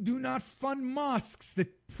 you do not fund mosques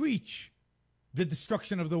that preach the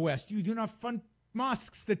destruction of the West. You do not fund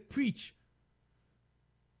mosques that preach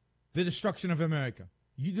the destruction of America.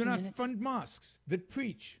 You do not fund mosques that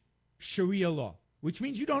preach Sharia law, which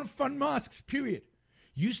means you don't fund mosques, period.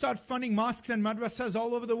 You start funding mosques and madrasas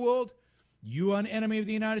all over the world, you are an enemy of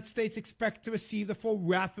the United States, expect to receive the full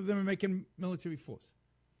wrath of the American military force.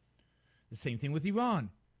 The same thing with Iran.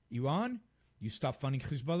 Iran, you stop funding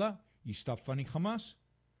Hezbollah, you stop funding Hamas,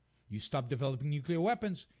 you stop developing nuclear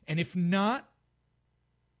weapons, and if not,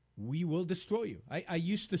 we will destroy you. I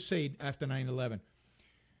used to say after 9/11,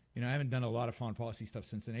 I haven't done a lot of foreign policy stuff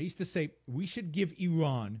since then. I used to say we should give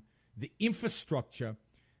Iran the infrastructure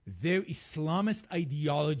their Islamist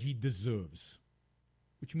ideology deserves,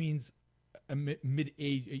 which means a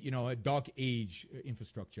mid-age, a dark age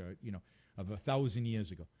infrastructure, of 1,000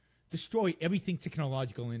 years ago. Destroy everything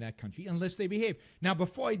technological in that country unless they behave. Now,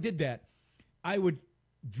 before I did that, I would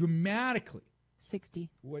dramatically, 60.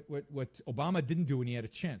 What Obama didn't do when he had a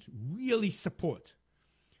chance, really support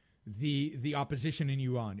the opposition in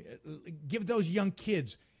Iran. Give those young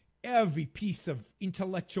kids every piece of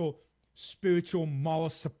intellectual, spiritual, moral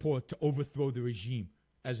support to overthrow the regime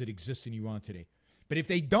as it exists in Iran today. But if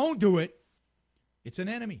they don't do it, it's an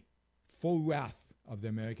enemy. Full wrath of the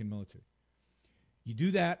American military. You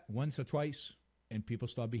do that once or twice, and people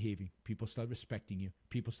start behaving. People start respecting you.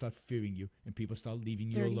 People start fearing you, and people start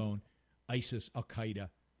leaving you alone. ISIS,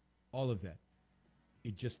 Al-Qaeda, all of that.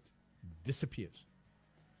 It just disappears.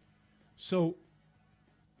 So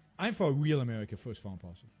I'm for a real America first foreign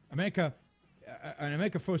policy. An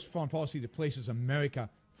America first foreign policy that places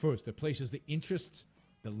America first, that places the interests,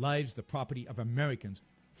 the lives, the property of Americans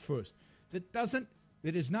first. That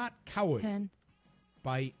is not cowered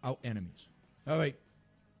by our enemies. All right.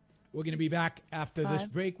 We're going to be back after this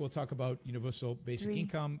break. We'll talk about universal basic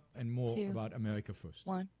income and more about America first.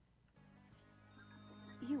 1.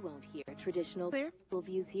 You won't hear traditional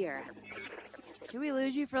views here. Did we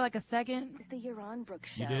lose you for like a second? It's the Yaron Brook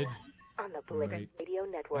Show. You did? On the Blaze Radio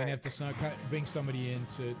Network. I'm going to have to bring somebody in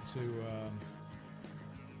to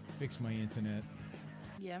fix my internet.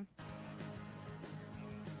 Yeah.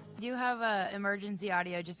 Do you have emergency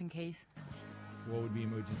audio just in case? What would be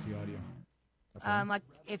emergency audio? Like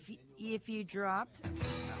if you dropped.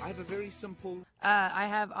 I have a very simple. I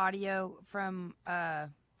have audio from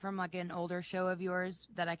like an older show of yours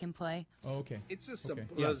that I can play. Oh, okay. It's as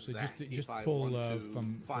simple as that. Just if pull I want to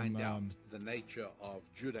find from out the nature of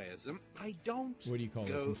Judaism, I don't. What do you call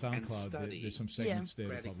it? From SoundCloud, there's some segments there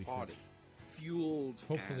that probably fit. Fueled.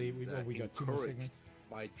 Hopefully, and, we got 2 more segments.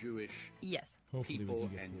 By Jewish people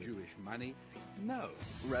and Jewish money? No.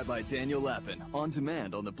 Rabbi Daniel Lappin, on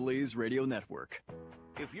demand on the Blaze Radio Network.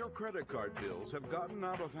 If your credit card bills have gotten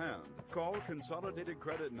out of hand, call Consolidated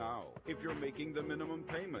Credit now. If you're making the minimum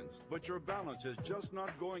payments, but your balance is just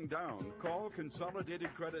not going down, call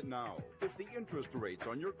Consolidated Credit now. If the interest rates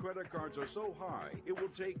on your credit cards are so high, it will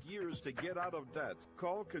take years to get out of debt.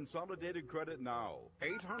 Call Consolidated Credit now.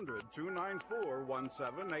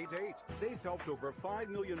 800-294-1788. They've helped over 5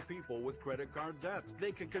 million people with credit card debt.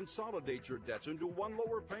 They can consolidate your debts into one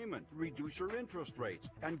lower payment, reduce your interest rates,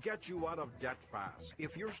 and get you out of debt fast.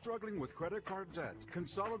 If you're struggling with credit card debt,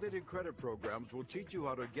 Consolidated Credit Programs will teach you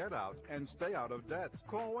how to get out and stay out of debt.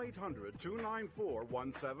 Call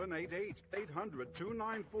 800-294-1788.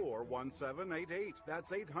 800-294-1788.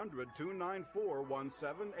 That's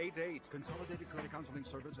 800-294-1788. Consolidated Credit Counseling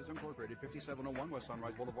Services Incorporated, 5701 West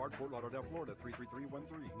Sunrise Boulevard, Fort Lauderdale, Florida,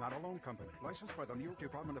 33313. Not a loan company. Licensed by the New York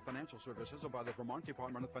Department of Financial Services or by the Vermont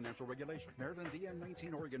Department of Financial Regulation. Maryland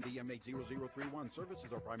DM19, Oregon DM80031.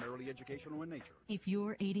 Services are primarily educational in nature. If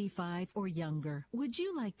you're 85 or younger, would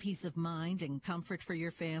you like peace of mind and comfort for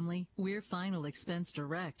your family? We're Final Expense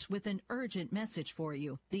Direct with an urgent message for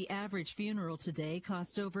you. The average funeral today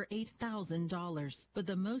costs over $8,000, but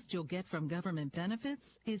the most you'll get from government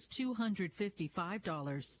benefits is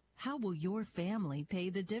 $255. How will your family pay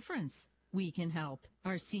the difference? We can help.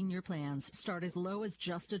 Our senior plans start as low as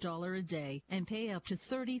just $1 a day and pay up to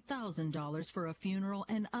 $30,000 for a funeral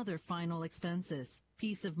and other final expenses.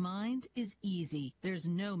 Peace of mind is easy. There's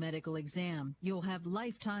no medical exam. You'll have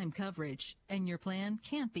lifetime coverage, and your plan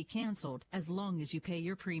can't be canceled as long as you pay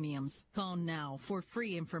your premiums. Call now for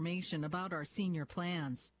free information about our senior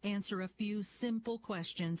plans. Answer a few simple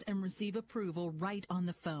questions and receive approval right on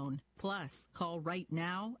the phone. Plus, call right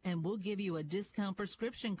now and we'll give you a discount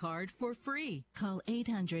prescription card for free. Call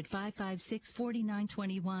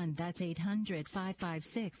 800-556-4921. That's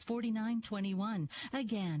 800-556-4921.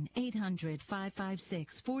 Again,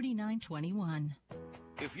 800-556-4921.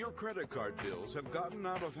 If your credit card bills have gotten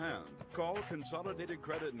out of hand, call Consolidated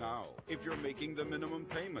Credit now. If you're making the minimum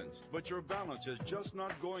payments, but your balance is just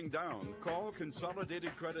not going down, call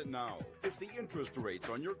Consolidated Credit now. If the interest rates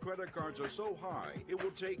on your credit cards are so high, it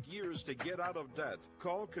will take years to get out of debt,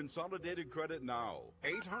 call Consolidated Credit now.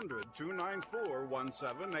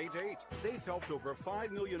 800-294-1788. They've helped over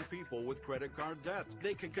 5 million people with credit card debt.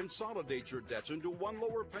 They can consolidate your debts into one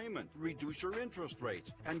lower payment, reduce your interest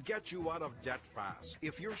rates, and get you out of debt fast.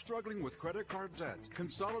 If you're struggling with credit card debt,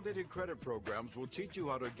 Consolidated Credit Programs will teach you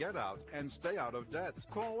how to get out and stay out of debt.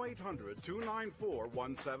 Call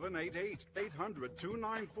 800-294-1788.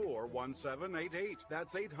 800-294-1788.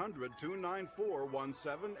 That's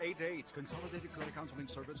 800-294-1788. Consolidated Credit Counseling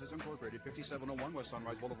Services Incorporated, 5701 West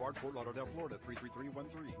Sunrise Boulevard, Fort Lauderdale, Florida,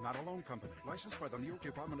 33313. Not a loan company. Licensed by the New York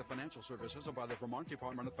Department of Financial Services or by the Vermont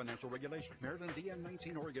Department of Financial Regulation. Maryland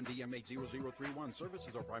DM19, Oregon DM80031.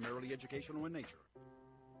 Services are primarily educational in nature.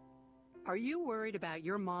 Are you worried about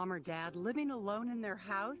your mom or dad living alone in their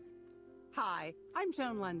house? Hi, I'm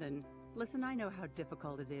Joan London. Listen, I know how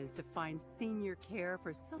difficult it is to find senior care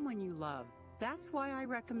for someone you love. That's why I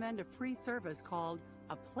recommend a free service called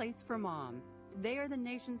A Place for Mom. They are the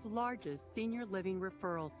nation's largest senior living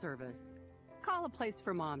referral service. Call A Place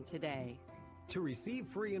for Mom today. To receive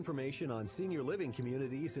free information on senior living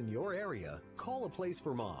communities in your area, call A Place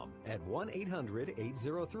for Mom at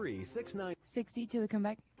 1-800-803-6960 to come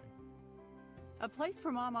back. A Place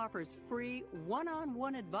for Mom offers free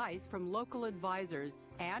one-on-one advice from local advisors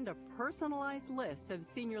and a personalized list of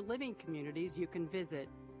senior living communities you can visit.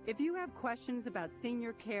 If you have questions about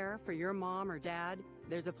senior care for your mom or dad,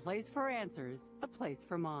 there's a place for answers, A Place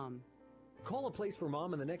for Mom. Call A Place for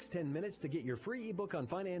Mom in the next 10 minutes to get your free ebook on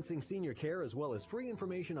financing senior care as well as free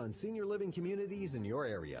information on senior living communities in your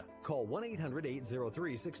area. Call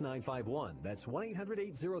 1-800-803-6951. That's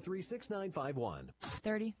 1-800-803-6951.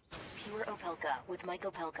 30. Pure Opelka with Mike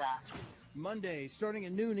Opelka. Monday, starting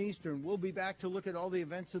at noon Eastern, we'll be back to look at all the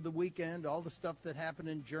events of the weekend, all the stuff that happened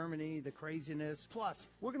in Germany, the craziness. Plus,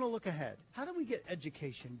 we're going to look ahead. How do we get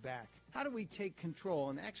education back? How do we take control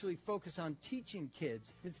and actually focus on teaching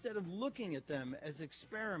kids instead of looking at them as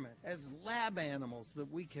experiment, as lab animals that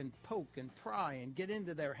we can poke and pry and get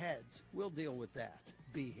into their heads? We'll deal with that.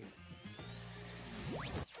 Be here.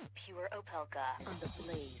 Pure Opelka on the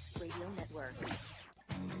Blaze Radio Network.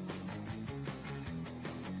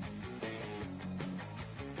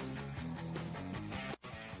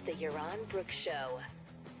 The Yaron Brook Show.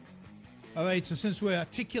 All right, so since we're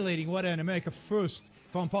articulating what an America First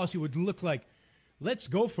foreign policy would look like, let's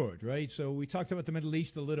go for it, right? So we talked about the Middle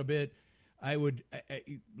East a little bit. I would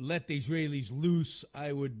let the Israelis loose.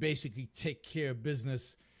 I would basically take care of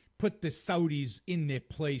business, put the Saudis in their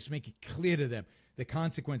place, make it clear to them the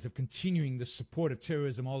consequence of continuing the support of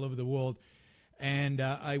terrorism all over the world. And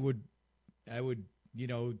I would,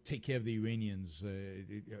 take care of the Iranians.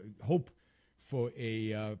 Hope for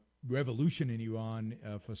a revolution in Iran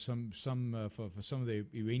for some of the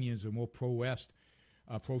Iranians who are more pro-West,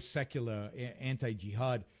 pro-secular,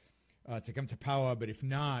 anti-jihad to come to power. But if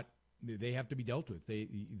not, they have to be dealt with.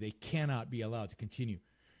 They cannot be allowed to continue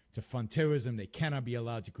to fund terrorism. They cannot be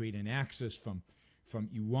allowed to create an axis from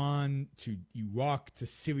Iran to Iraq to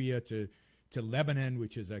Syria to Lebanon,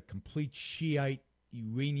 which is a complete Shiite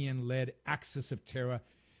Iranian-led axis of terror.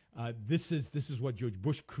 This is what George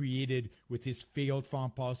Bush created with his failed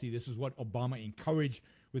foreign policy. This is what Obama encouraged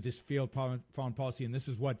with his failed foreign policy. And this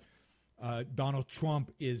is what Donald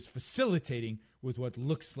Trump is facilitating with what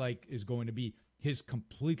looks like is going to be his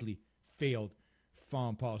completely failed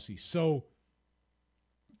foreign policy. So,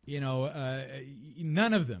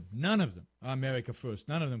 none of them are America first.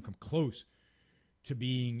 None of them come close to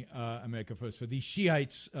being America first. So these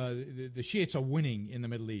Shiites, the Shiites are winning in the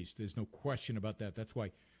Middle East. There's no question about that. That's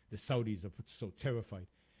why the Saudis are so terrified.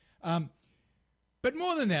 But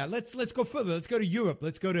more than that, let's go further. Let's go to Europe.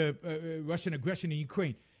 Let's go to Russian aggression in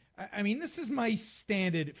Ukraine. I mean, this is my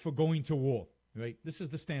standard for going to war, right? This is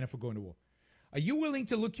the standard for going to war. Are you willing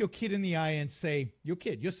to look your kid in the eye and say, your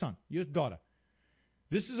kid, your son, your daughter,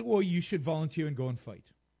 this is a war you should volunteer and go and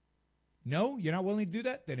fight? No, you're not willing to do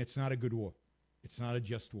that? Then it's not a good war. It's not a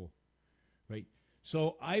just war, right?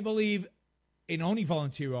 So I believe in only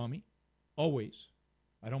volunteer army, always.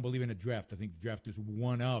 I don't believe in a draft. I think the draft is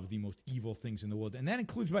one of the most evil things in the world. And that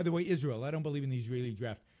includes, by the way, Israel. I don't believe in the Israeli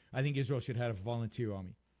draft. I think Israel should have a volunteer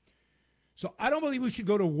army. So I don't believe we should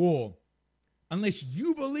go to war unless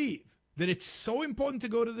you believe that it's so important to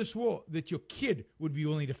go to this war that your kid would be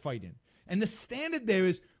willing to fight in. And the standard there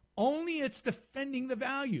is only it's defending the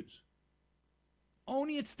values.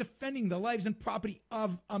 Only it's defending the lives and property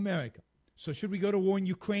of America. So should we go to war in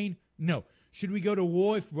Ukraine? No. Should we go to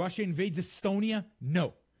war if Russia invades Estonia?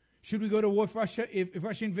 No. Should we go to war if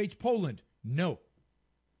Russia invades Poland? No.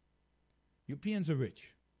 Europeans are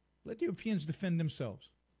rich. Let the Europeans defend themselves.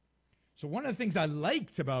 So one of the things I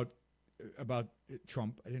liked about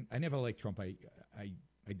Trump, I never liked Trump.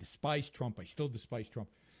 I despise Trump. I still despise Trump.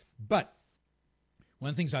 But one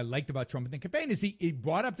of the things I liked about Trump in the campaign is he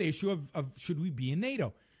brought up the issue of should we be in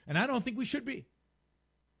NATO? And I don't think we should be.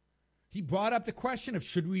 He brought up the question of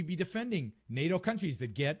should we be defending NATO countries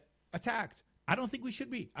that get attacked? I don't think we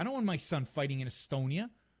should be. I don't want my son fighting in Estonia.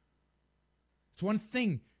 It's one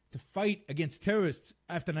thing to fight against terrorists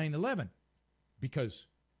after 9/11 because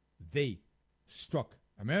they struck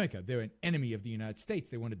America. They're an enemy of the United States.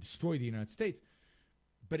 They want to destroy the United States.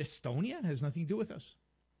 But Estonia has nothing to do with us.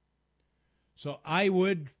 So I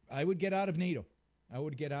would get out of NATO. I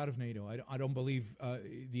would get out of NATO. I don't believe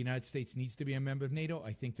the United States needs to be a member of NATO.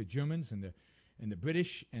 I think the Germans and the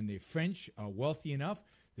British and the French are wealthy enough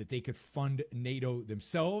that they could fund NATO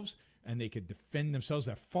themselves and they could defend themselves.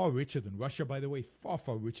 They're far richer than Russia, by the way, far,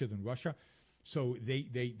 far richer than Russia. So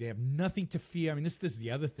they have nothing to fear. I mean, this is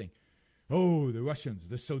the other thing. Oh, the Russians,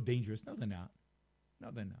 they're so dangerous. No, they're not.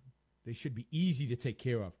 No, they're not. They should be easy to take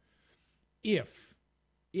care of if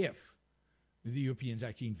the Europeans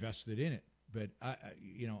actually invested in it. But,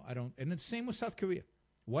 I don't. And it's the same with South Korea.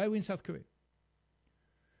 Why are we in South Korea?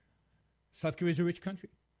 South Korea is a rich country.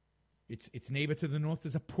 Its neighbor to the north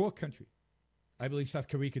is a poor country. I believe South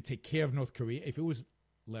Korea could take care of North Korea if it was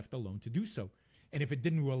left alone to do so. And if it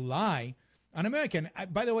didn't rely on America.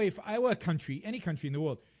 And by the way, if I were a country, any country in the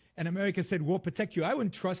world, and America said, we'll protect you, I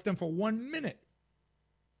wouldn't trust them for 1 minute.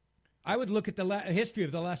 I would look at the history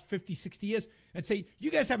of the last 50, 60 years and say,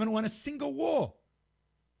 you guys haven't won a single war.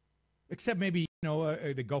 Except maybe,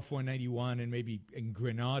 the Gulf War in 91 and maybe in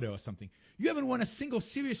Grenada or something. You haven't won a single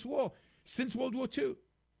serious war since World War II.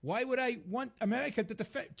 Why would I want America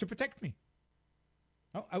to protect me?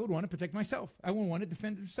 Oh, I would want to protect myself. I would want to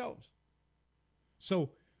defend themselves. So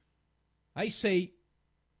I say,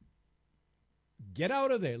 get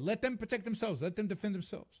out of there. Let them protect themselves. Let them defend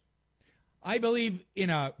themselves. I believe in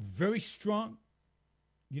a very strong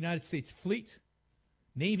United States fleet,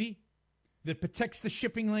 Navy, that protects the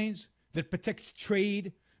shipping lanes, that protects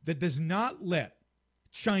trade, that does not let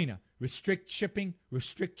China restrict shipping,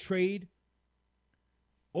 restrict trade,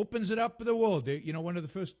 opens it up to the world. One of the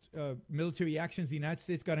first military actions the United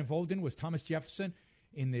States got involved in was Thomas Jefferson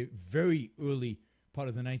in the very early part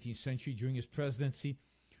of the 19th century during his presidency,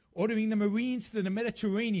 ordering the Marines to the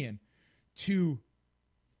Mediterranean to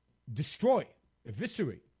destroy,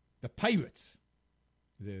 eviscerate the pirates,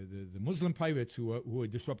 the Muslim pirates who are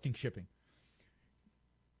disrupting shipping.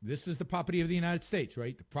 This is the property of the United States,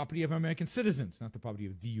 right? The property of American citizens, not the property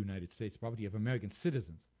of the United States, the property of American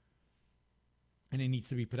citizens. And it needs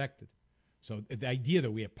to be protected. So the idea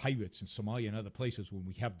that we have pirates in Somalia and other places when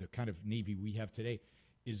we have the kind of Navy we have today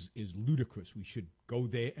is ludicrous. We should go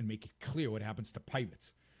there and make it clear what happens to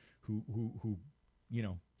pirates who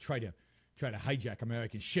try to hijack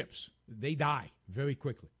American ships. They die very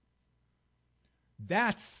quickly.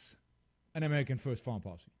 That's an American first foreign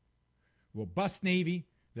policy. Robust Navy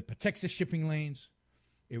that protects the shipping lanes,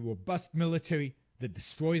 a robust military that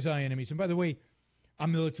destroys our enemies. And by the way, our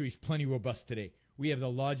military is plenty robust today. We have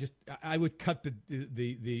the largest. I would cut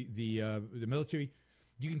the military.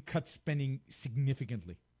 You can cut spending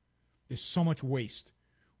significantly. There's so much waste.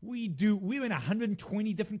 We're in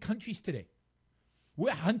 120 different countries today.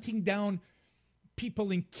 We're hunting down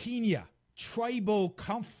people in Kenya. Tribal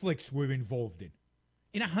conflicts we're involved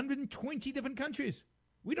in 120 different countries.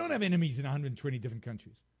 We don't have enemies in 120 different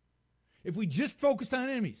countries. If we just focused on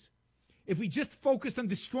enemies, if we just focused on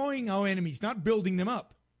destroying our enemies, not building them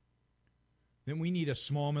up, then we need a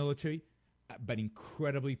small military, but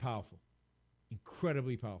incredibly powerful.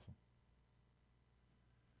 Incredibly powerful.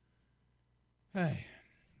 Hey.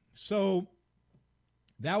 So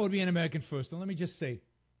that would be an American first. And let me just say,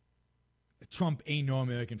 Trump ain't no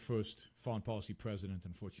American first foreign policy president,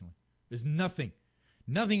 unfortunately. There's nothing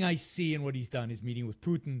I see in what he's done. His meeting with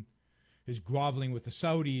Putin, his groveling with the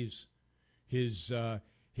Saudis, his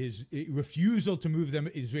refusal to move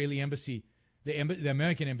the Israeli embassy, the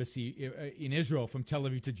American embassy in Israel from Tel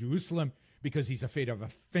Aviv to Jerusalem because he's afraid of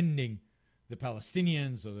offending the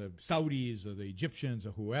Palestinians or the Saudis or the Egyptians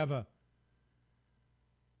or whoever.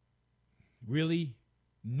 Really,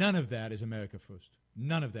 none of that is America first.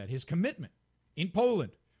 None of that. His commitment in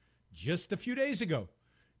Poland just a few days ago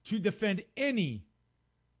to defend any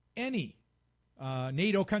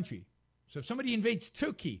NATO country. So if somebody invades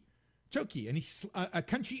Turkey, and he's a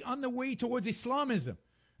country on the way towards Islamism,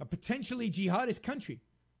 a potentially jihadist country,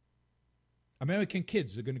 American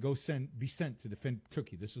kids are going to be sent to defend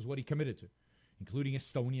Turkey. This is what he committed to, including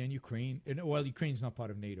Estonia and Ukraine. Well, Ukraine's not part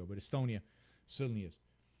of NATO, but Estonia certainly is.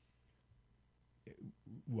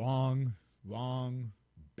 Wrong,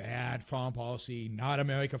 bad foreign policy, not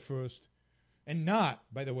America first, and not,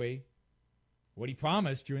 by the way, what he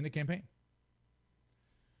promised during the campaign.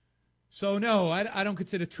 So, no, I don't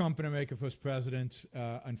consider Trump an America first president.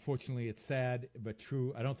 Unfortunately, it's sad, but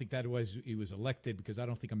true. I don't think he was elected because I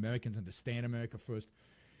don't think Americans understand America first.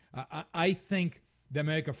 I think the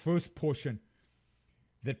America first portion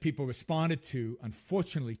that people responded to,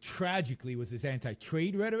 unfortunately, tragically, was his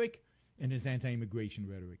anti-trade rhetoric and his anti-immigration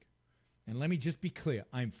rhetoric. And let me just be clear.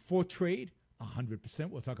 I'm for trade, 100%.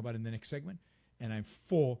 We'll talk about it in the next segment. And I'm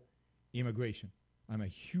for immigration. I'm a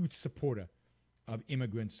huge supporter of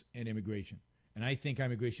immigrants and immigration. And I think our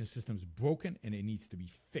immigration system is broken and it needs to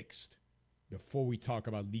be fixed. Before we talk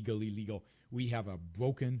about legal, illegal, we have a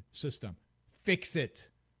broken system. Fix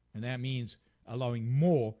it. And that means allowing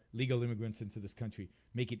more legal immigrants into this country.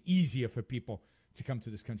 Make it easier for people to come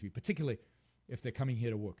to this country, particularly if they're coming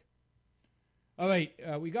here to work. All right,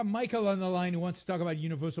 we got Michael on the line who wants to talk about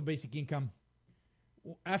universal basic income.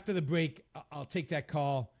 After the break, I'll take that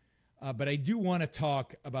call, but I do want to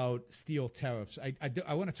talk about steel tariffs.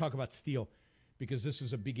 I want to talk about steel because this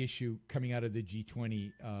is a big issue coming out of the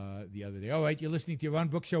G20 the other day. All right, you're listening to Yaron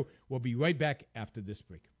Brook Show. We'll be right back after this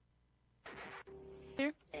break.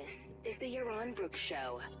 This is the Yaron Brook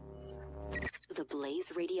Show, the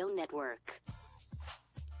Blaze Radio Network.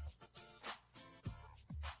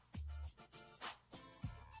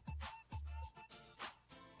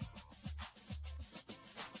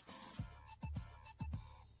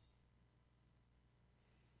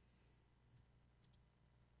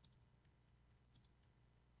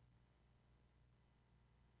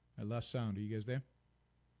 I lost sound. Are you guys there?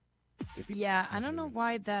 Yeah, I don't know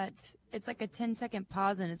why it's like a 10-second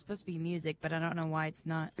pause and it's supposed to be music, but I don't know why it's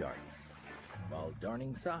not. Darts. While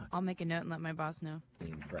darning socks. I'll make a note and let my boss know.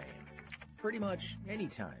 In frame. Pretty much any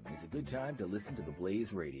time is a good time to listen to the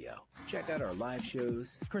Blaze Radio. Check out our live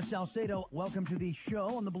shows. Chris Salcedo, welcome to the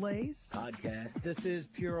show on the Blaze podcast. This is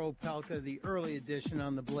Puro Pelka, the early edition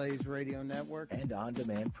on the Blaze Radio Network. And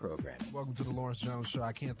on-demand programming. Welcome to the Lawrence Jones Show.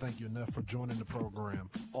 I can't thank you enough for joining the program.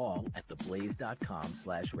 All at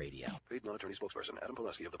theblaze.com/radio. Paid non-attorney spokesperson Adam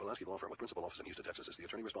Pulaski of the Pulaski Law Firm with principal office in Houston, Texas is the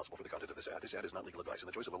attorney responsible for the content of this ad. This ad is not legal advice, and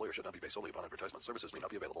the choice of a lawyer should not be based solely upon advertisement. Services may not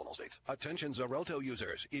be available in all states. Attention Xarelto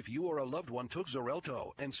users. If you or a loved one took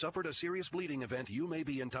Xarelto and suffered a serious bleeding event, you may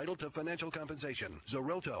be entitled to financial compensation.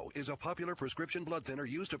 Xarelto is a popular prescription blood thinner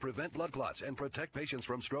used to prevent blood clots and protect patients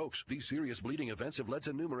from strokes. These serious bleeding events have led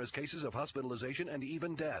to numerous cases of hospitalization and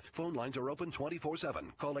even death. Phone lines are open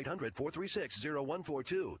 24/7. Call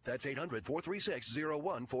 800-436-0142. That's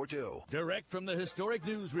 800-436-0142. Direct from the historic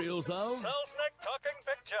newsreels of Selznick Talking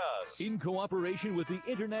Pictures, in cooperation with the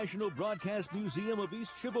International Broadcast Museum of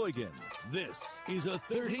East Sheboygan, this is a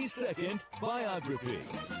 30-second biography.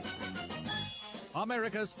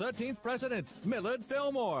 America's 13th president, Millard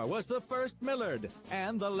Fillmore, was the first Millard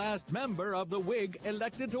and the last member of the Whig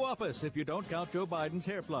elected to office, if you don't count Joe Biden's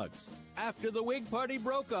hair plugs. After the Whig Party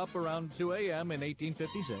broke up around 2 a.m. in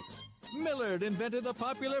 1856, Millard invented the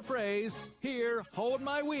popular phrase, "Here, hold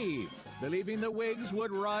my weave," believing the Whigs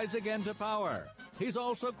would rise again to power. He's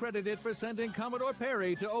also credited for sending Commodore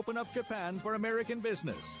Perry to open up Japan for American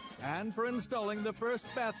business and for installing the first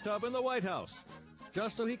bathtub in the White House,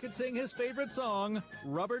 just so he could sing his favorite song,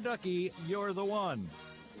 Rubber Ducky, You're the One.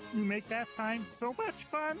 You make that time so much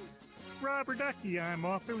fun. Rubber Ducky, I'm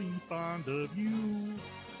awfully fond of you.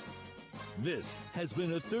 This has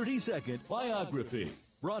been a 30-second biography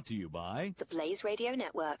brought to you by The Blaze Radio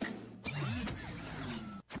Network.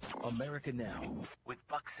 America Now with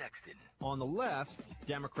Buck Sexton. On the left,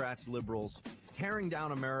 Democrats, liberals, tearing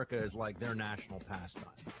down America is like their national pastime.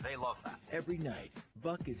 They love that. Every night,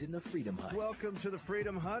 Buck is in the Freedom Hut. Welcome to the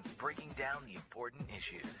Freedom Hut. Breaking down the important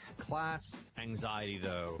issues. Class anxiety,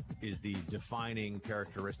 though, is the defining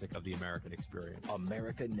characteristic of the American experience.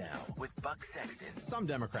 America Now with Buck Sexton. Some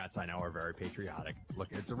Democrats I know are very patriotic. Look,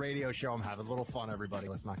 it's a radio show. I'm having a little fun, everybody.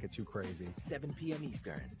 Let's not get too crazy. 7 p.m.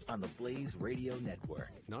 Eastern on the Blaze Radio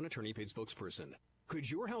Network. Non-attorney paid spokesperson. Could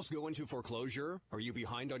your house go into foreclosure? Are you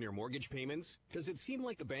behind on your mortgage payments? Does it seem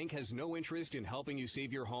like the bank has no interest in helping you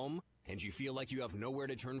save your home? And you feel like you have nowhere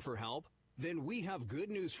to turn for help? Then we have good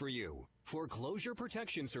news for you. Foreclosure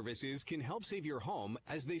Protection Services can help save your home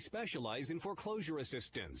as they specialize in foreclosure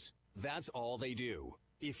assistance. That's all they do.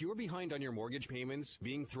 If you're behind on your mortgage payments,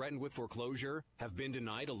 being threatened with foreclosure, have been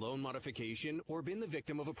denied a loan modification, or been the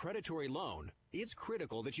victim of a predatory loan, it's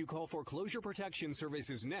critical that you call Foreclosure Protection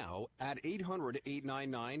Services now at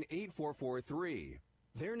 800-899-8443.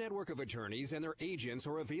 Their network of attorneys and their agents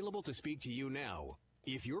are available to speak to you now.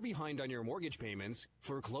 If you're behind on your mortgage payments,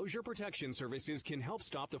 Foreclosure Protection Services can help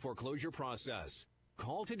stop the foreclosure process.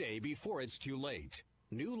 Call today before it's too late.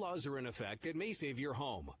 New laws are in effect that may save your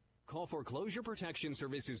home. Call Foreclosure Protection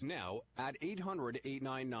Services now at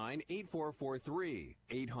 800-899-8443.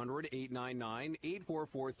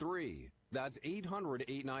 800-899-8443. That's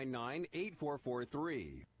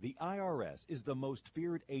 800-899-8443. The IRS is the most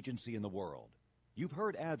feared agency in the world. You've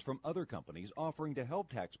heard ads from other companies offering to help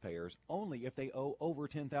taxpayers only if they owe over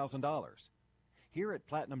 $10,000. Here at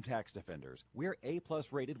Platinum Tax Defenders, we're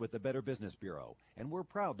A-plus rated with the Better Business Bureau, and we're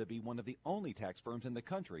proud to be one of the only tax firms in the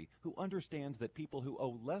country who understands that people who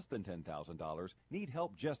owe less than $10,000 need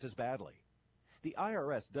help just as badly. The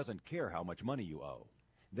IRS doesn't care how much money you owe.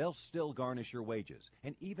 They'll still garnish your wages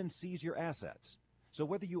and even seize your assets. So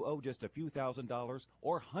whether you owe just a few $1,000s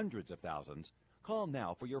or hundreds of thousands, call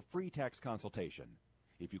now for your free tax consultation.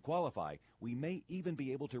 If you qualify, we may even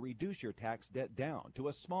be able to reduce your tax debt down to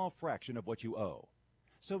a small fraction of what you owe.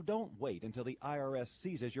 So don't wait until the IRS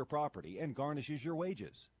seizes your property and garnishes your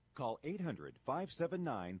wages. Call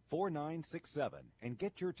 800-579-4967 and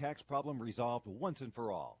get your tax problem resolved once and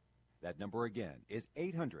for all. That number again is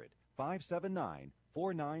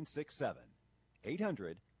 800-579-4967.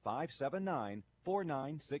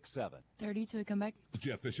 800-579-4967. 30 till we come back.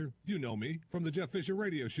 Jeff Fisher. You know me from the Jeff Fisher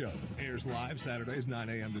Radio Show. Airs live Saturdays, 9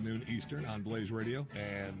 a.m. to noon Eastern on Blaze Radio.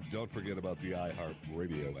 And don't forget about the iHeart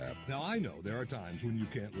Radio app. Now, I know there are times when you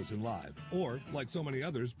can't listen live, or, like so many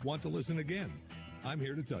others, want to listen again. I'm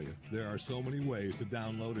here to tell you, there are so many ways to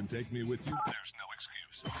download and take me with you. There's no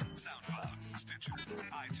excuse. SoundCloud, Stitcher,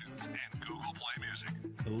 iTunes, and Google Play Music.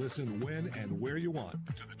 Listen when and where you want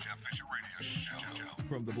to the Jeff Fisher Radio Show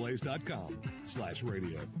from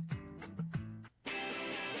theblaze.com/radio.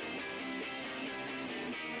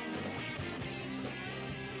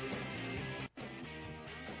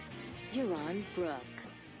 Yaron Brook.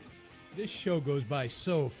 This show goes by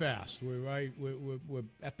so fast. We're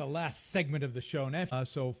at the last segment of the show now,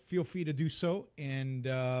 so feel free to do so. And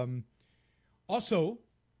also,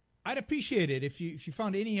 I'd appreciate it if you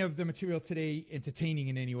found any of the material today entertaining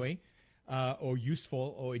in any way, or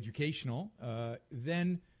useful or educational.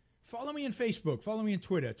 Then follow me on Facebook. Follow me on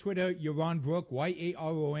Twitter. Twitter, Yaron Brook,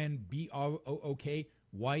 YARONBROOK,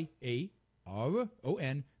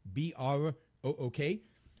 YARONBROOK.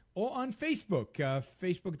 Or on Facebook,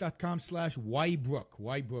 facebook.com/ybrook.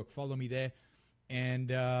 Ybrook. Follow me there.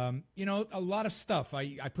 And, a lot of stuff.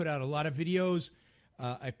 I put out a lot of videos.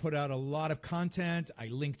 I put out a lot of content. I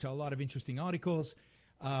link to a lot of interesting articles.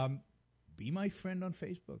 Be my friend on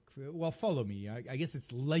Facebook. Well, follow me. I guess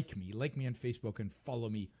it's like me. Like me on Facebook and follow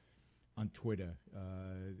me on Twitter.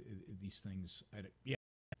 These things. Yeah.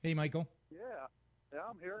 Hey, Michael. Yeah,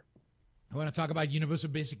 I'm here. You want to talk about universal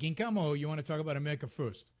basic income, or you want to talk about America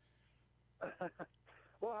first?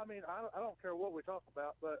 Well, I mean, I don't care what we talk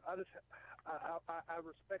about, but I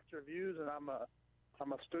respect your views, and I'm a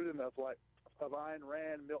student of Ayn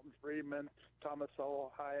Rand, Milton Friedman, Thomas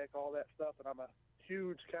Sowell, Hayek, all that stuff, and I'm a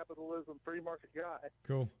huge capitalism, free market guy.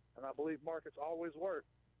 Cool. And I believe markets always work.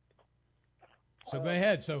 So go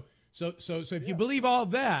ahead. So if you believe all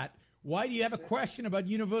that, why do you have a question about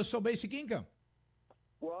universal basic income?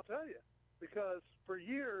 Well, I'll tell you. because for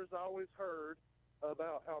years I always heard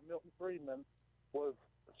about how Milton Friedman was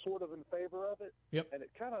sort of in favor of it. Yep. And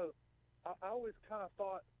it kind of, I always kind of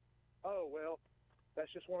thought, oh, well,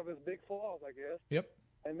 that's just one of his big flaws, I guess. Yep.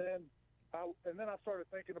 And then I started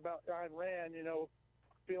thinking about Ayn Rand,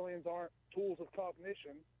 feelings aren't tools of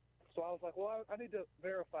cognition. So I was like, well, I need to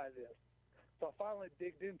verify this. So I finally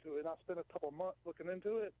digged into it, and I spent a couple months looking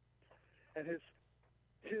into it. And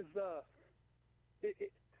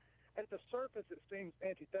at the surface, it seems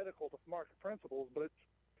antithetical to market principles, but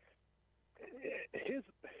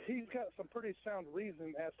he's got some pretty sound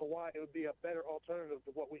reason as to why it would be a better alternative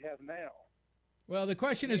to what we have now. Well, the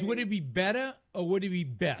question is, would it be better or would it be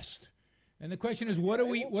best? And the question is, what are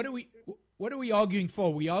we arguing for?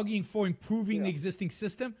 Are we arguing for improving the existing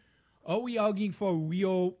system? Or are we arguing for a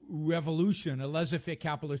real revolution, a laissez-faire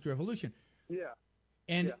capitalist revolution? Yeah.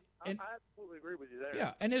 And I absolutely agree with you there.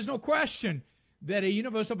 Yeah, and there's no question that a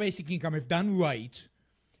universal basic income, if done right,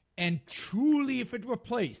 and truly if it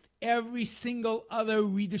replaced every single other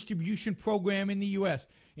redistribution program in the U.S.,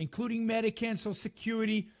 including Medicare and Social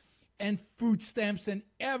Security and food stamps and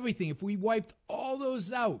everything, if we wiped all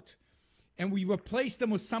those out and we replaced them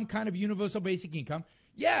with some kind of universal basic income,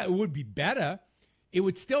 yeah, it would be better. It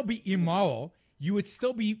would still be immoral. You would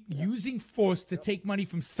still be using force to take money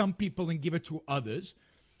from some people and give it to others.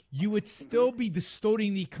 You would still be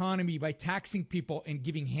distorting the economy by taxing people and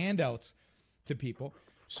giving handouts to people.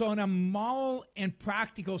 So in a moral and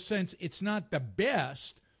practical sense, it's not the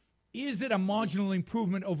best. Is it a marginal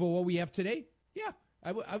improvement over what we have today? Yeah.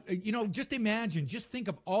 Just imagine, just think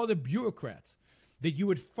of all the bureaucrats that you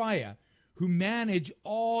would fire who manage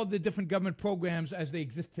all the different government programs as they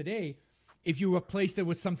exist today if you replaced it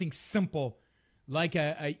with something simple like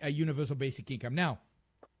a universal basic income. Now,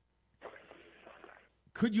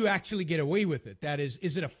 could you actually get away with it? That is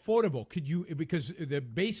it affordable? Because the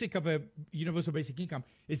basic of a universal basic income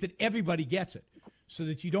is that everybody gets it, so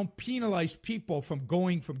that you don't penalize people from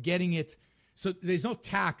getting it. So there's no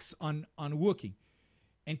tax on working.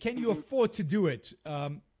 And can you afford to do it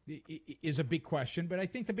is a big question. But I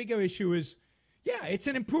think the bigger issue is, yeah, it's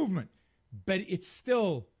an improvement, but it's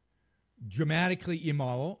still dramatically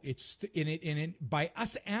immoral. It's by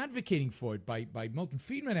us advocating for it, by Milton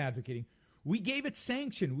Friedman advocating, we gave it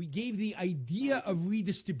sanction. We gave the idea of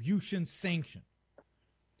redistribution sanction.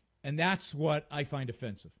 And that's what I find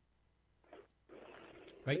offensive.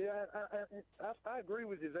 Right? Yeah, I agree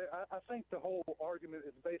with you there. I think the whole argument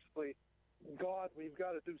is basically, God, we've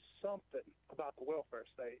got to do something about the welfare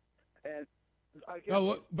state. And I guess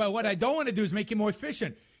but what I don't want to do is make it more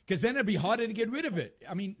efficient, because then it'd be harder to get rid of it.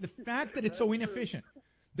 I mean, the fact that it's so inefficient,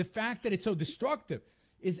 the fact that it's so destructive,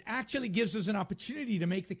 actually gives us an opportunity to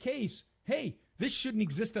make the case, hey, this shouldn't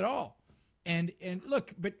exist at all. And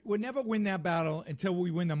look, but we'll never win that battle until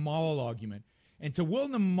we win the moral argument. And to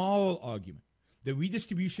win the moral argument, the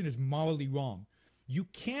redistribution is morally wrong, you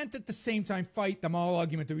can't at the same time fight the moral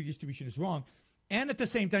argument that redistribution is wrong, and at the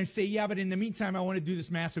same time say, yeah, but in the meantime, I want to do this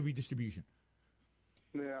massive redistribution.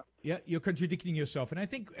 Yeah. Yeah, you're contradicting yourself. And I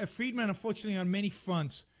think Friedman, unfortunately, on many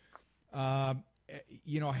fronts,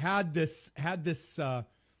 had this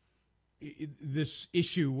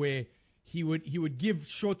issue where he would give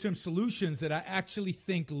short-term solutions that I actually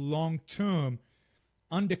think long-term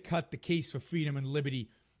undercut the case for freedom and liberty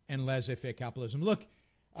and laissez-faire capitalism. Look,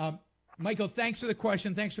 Michael, thanks for the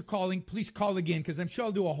question. Thanks for calling. Please call again, because I'm sure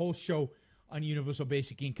I'll do a whole show on universal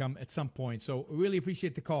basic income at some point. So really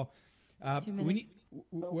appreciate the call.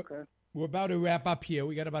 We're about to wrap up here.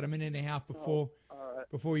 We got about a minute and a half before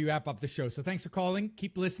we wrap up the show. So thanks for calling.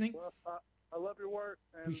 Keep listening. Well, I love your work.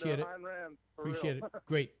 And, appreciate it. Ayn Rand, Appreciate it.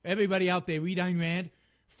 Great. Everybody out there, read Ayn Rand.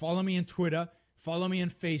 Follow me on Twitter. Follow me on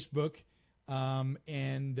Facebook. And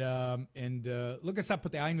look us up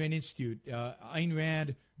at the Ayn Rand Institute,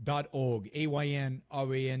 AynRand.org,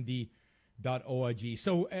 AYNRAND.org.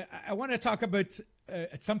 So I want to talk about,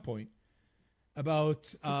 at some point,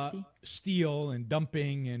 about steel and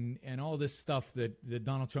dumping and all this stuff that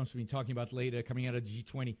Donald Trump's been talking about later, coming out of the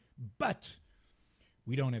G20. But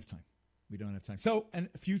we don't have time. We don't have time. So a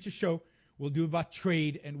future show we'll do about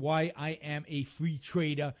trade and why I am a free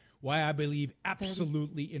trader, why I believe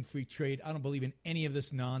absolutely in free trade. I don't believe in any of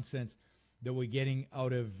this nonsense that we're getting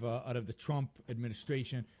out of the Trump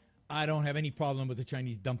administration. I don't have any problem with the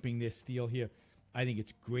Chinese dumping their steel here. I think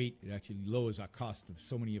it's great. It actually lowers our cost of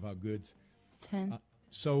so many of our goods. 10.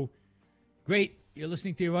 So great. You're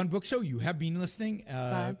listening to Yaron Brook Show. You have been listening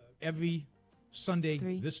every Sunday,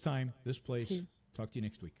 3, this time, this place. 2, Talk to you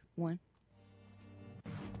next week. 1.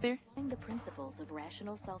 There. The principles of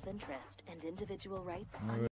rational self-interest and individual rights.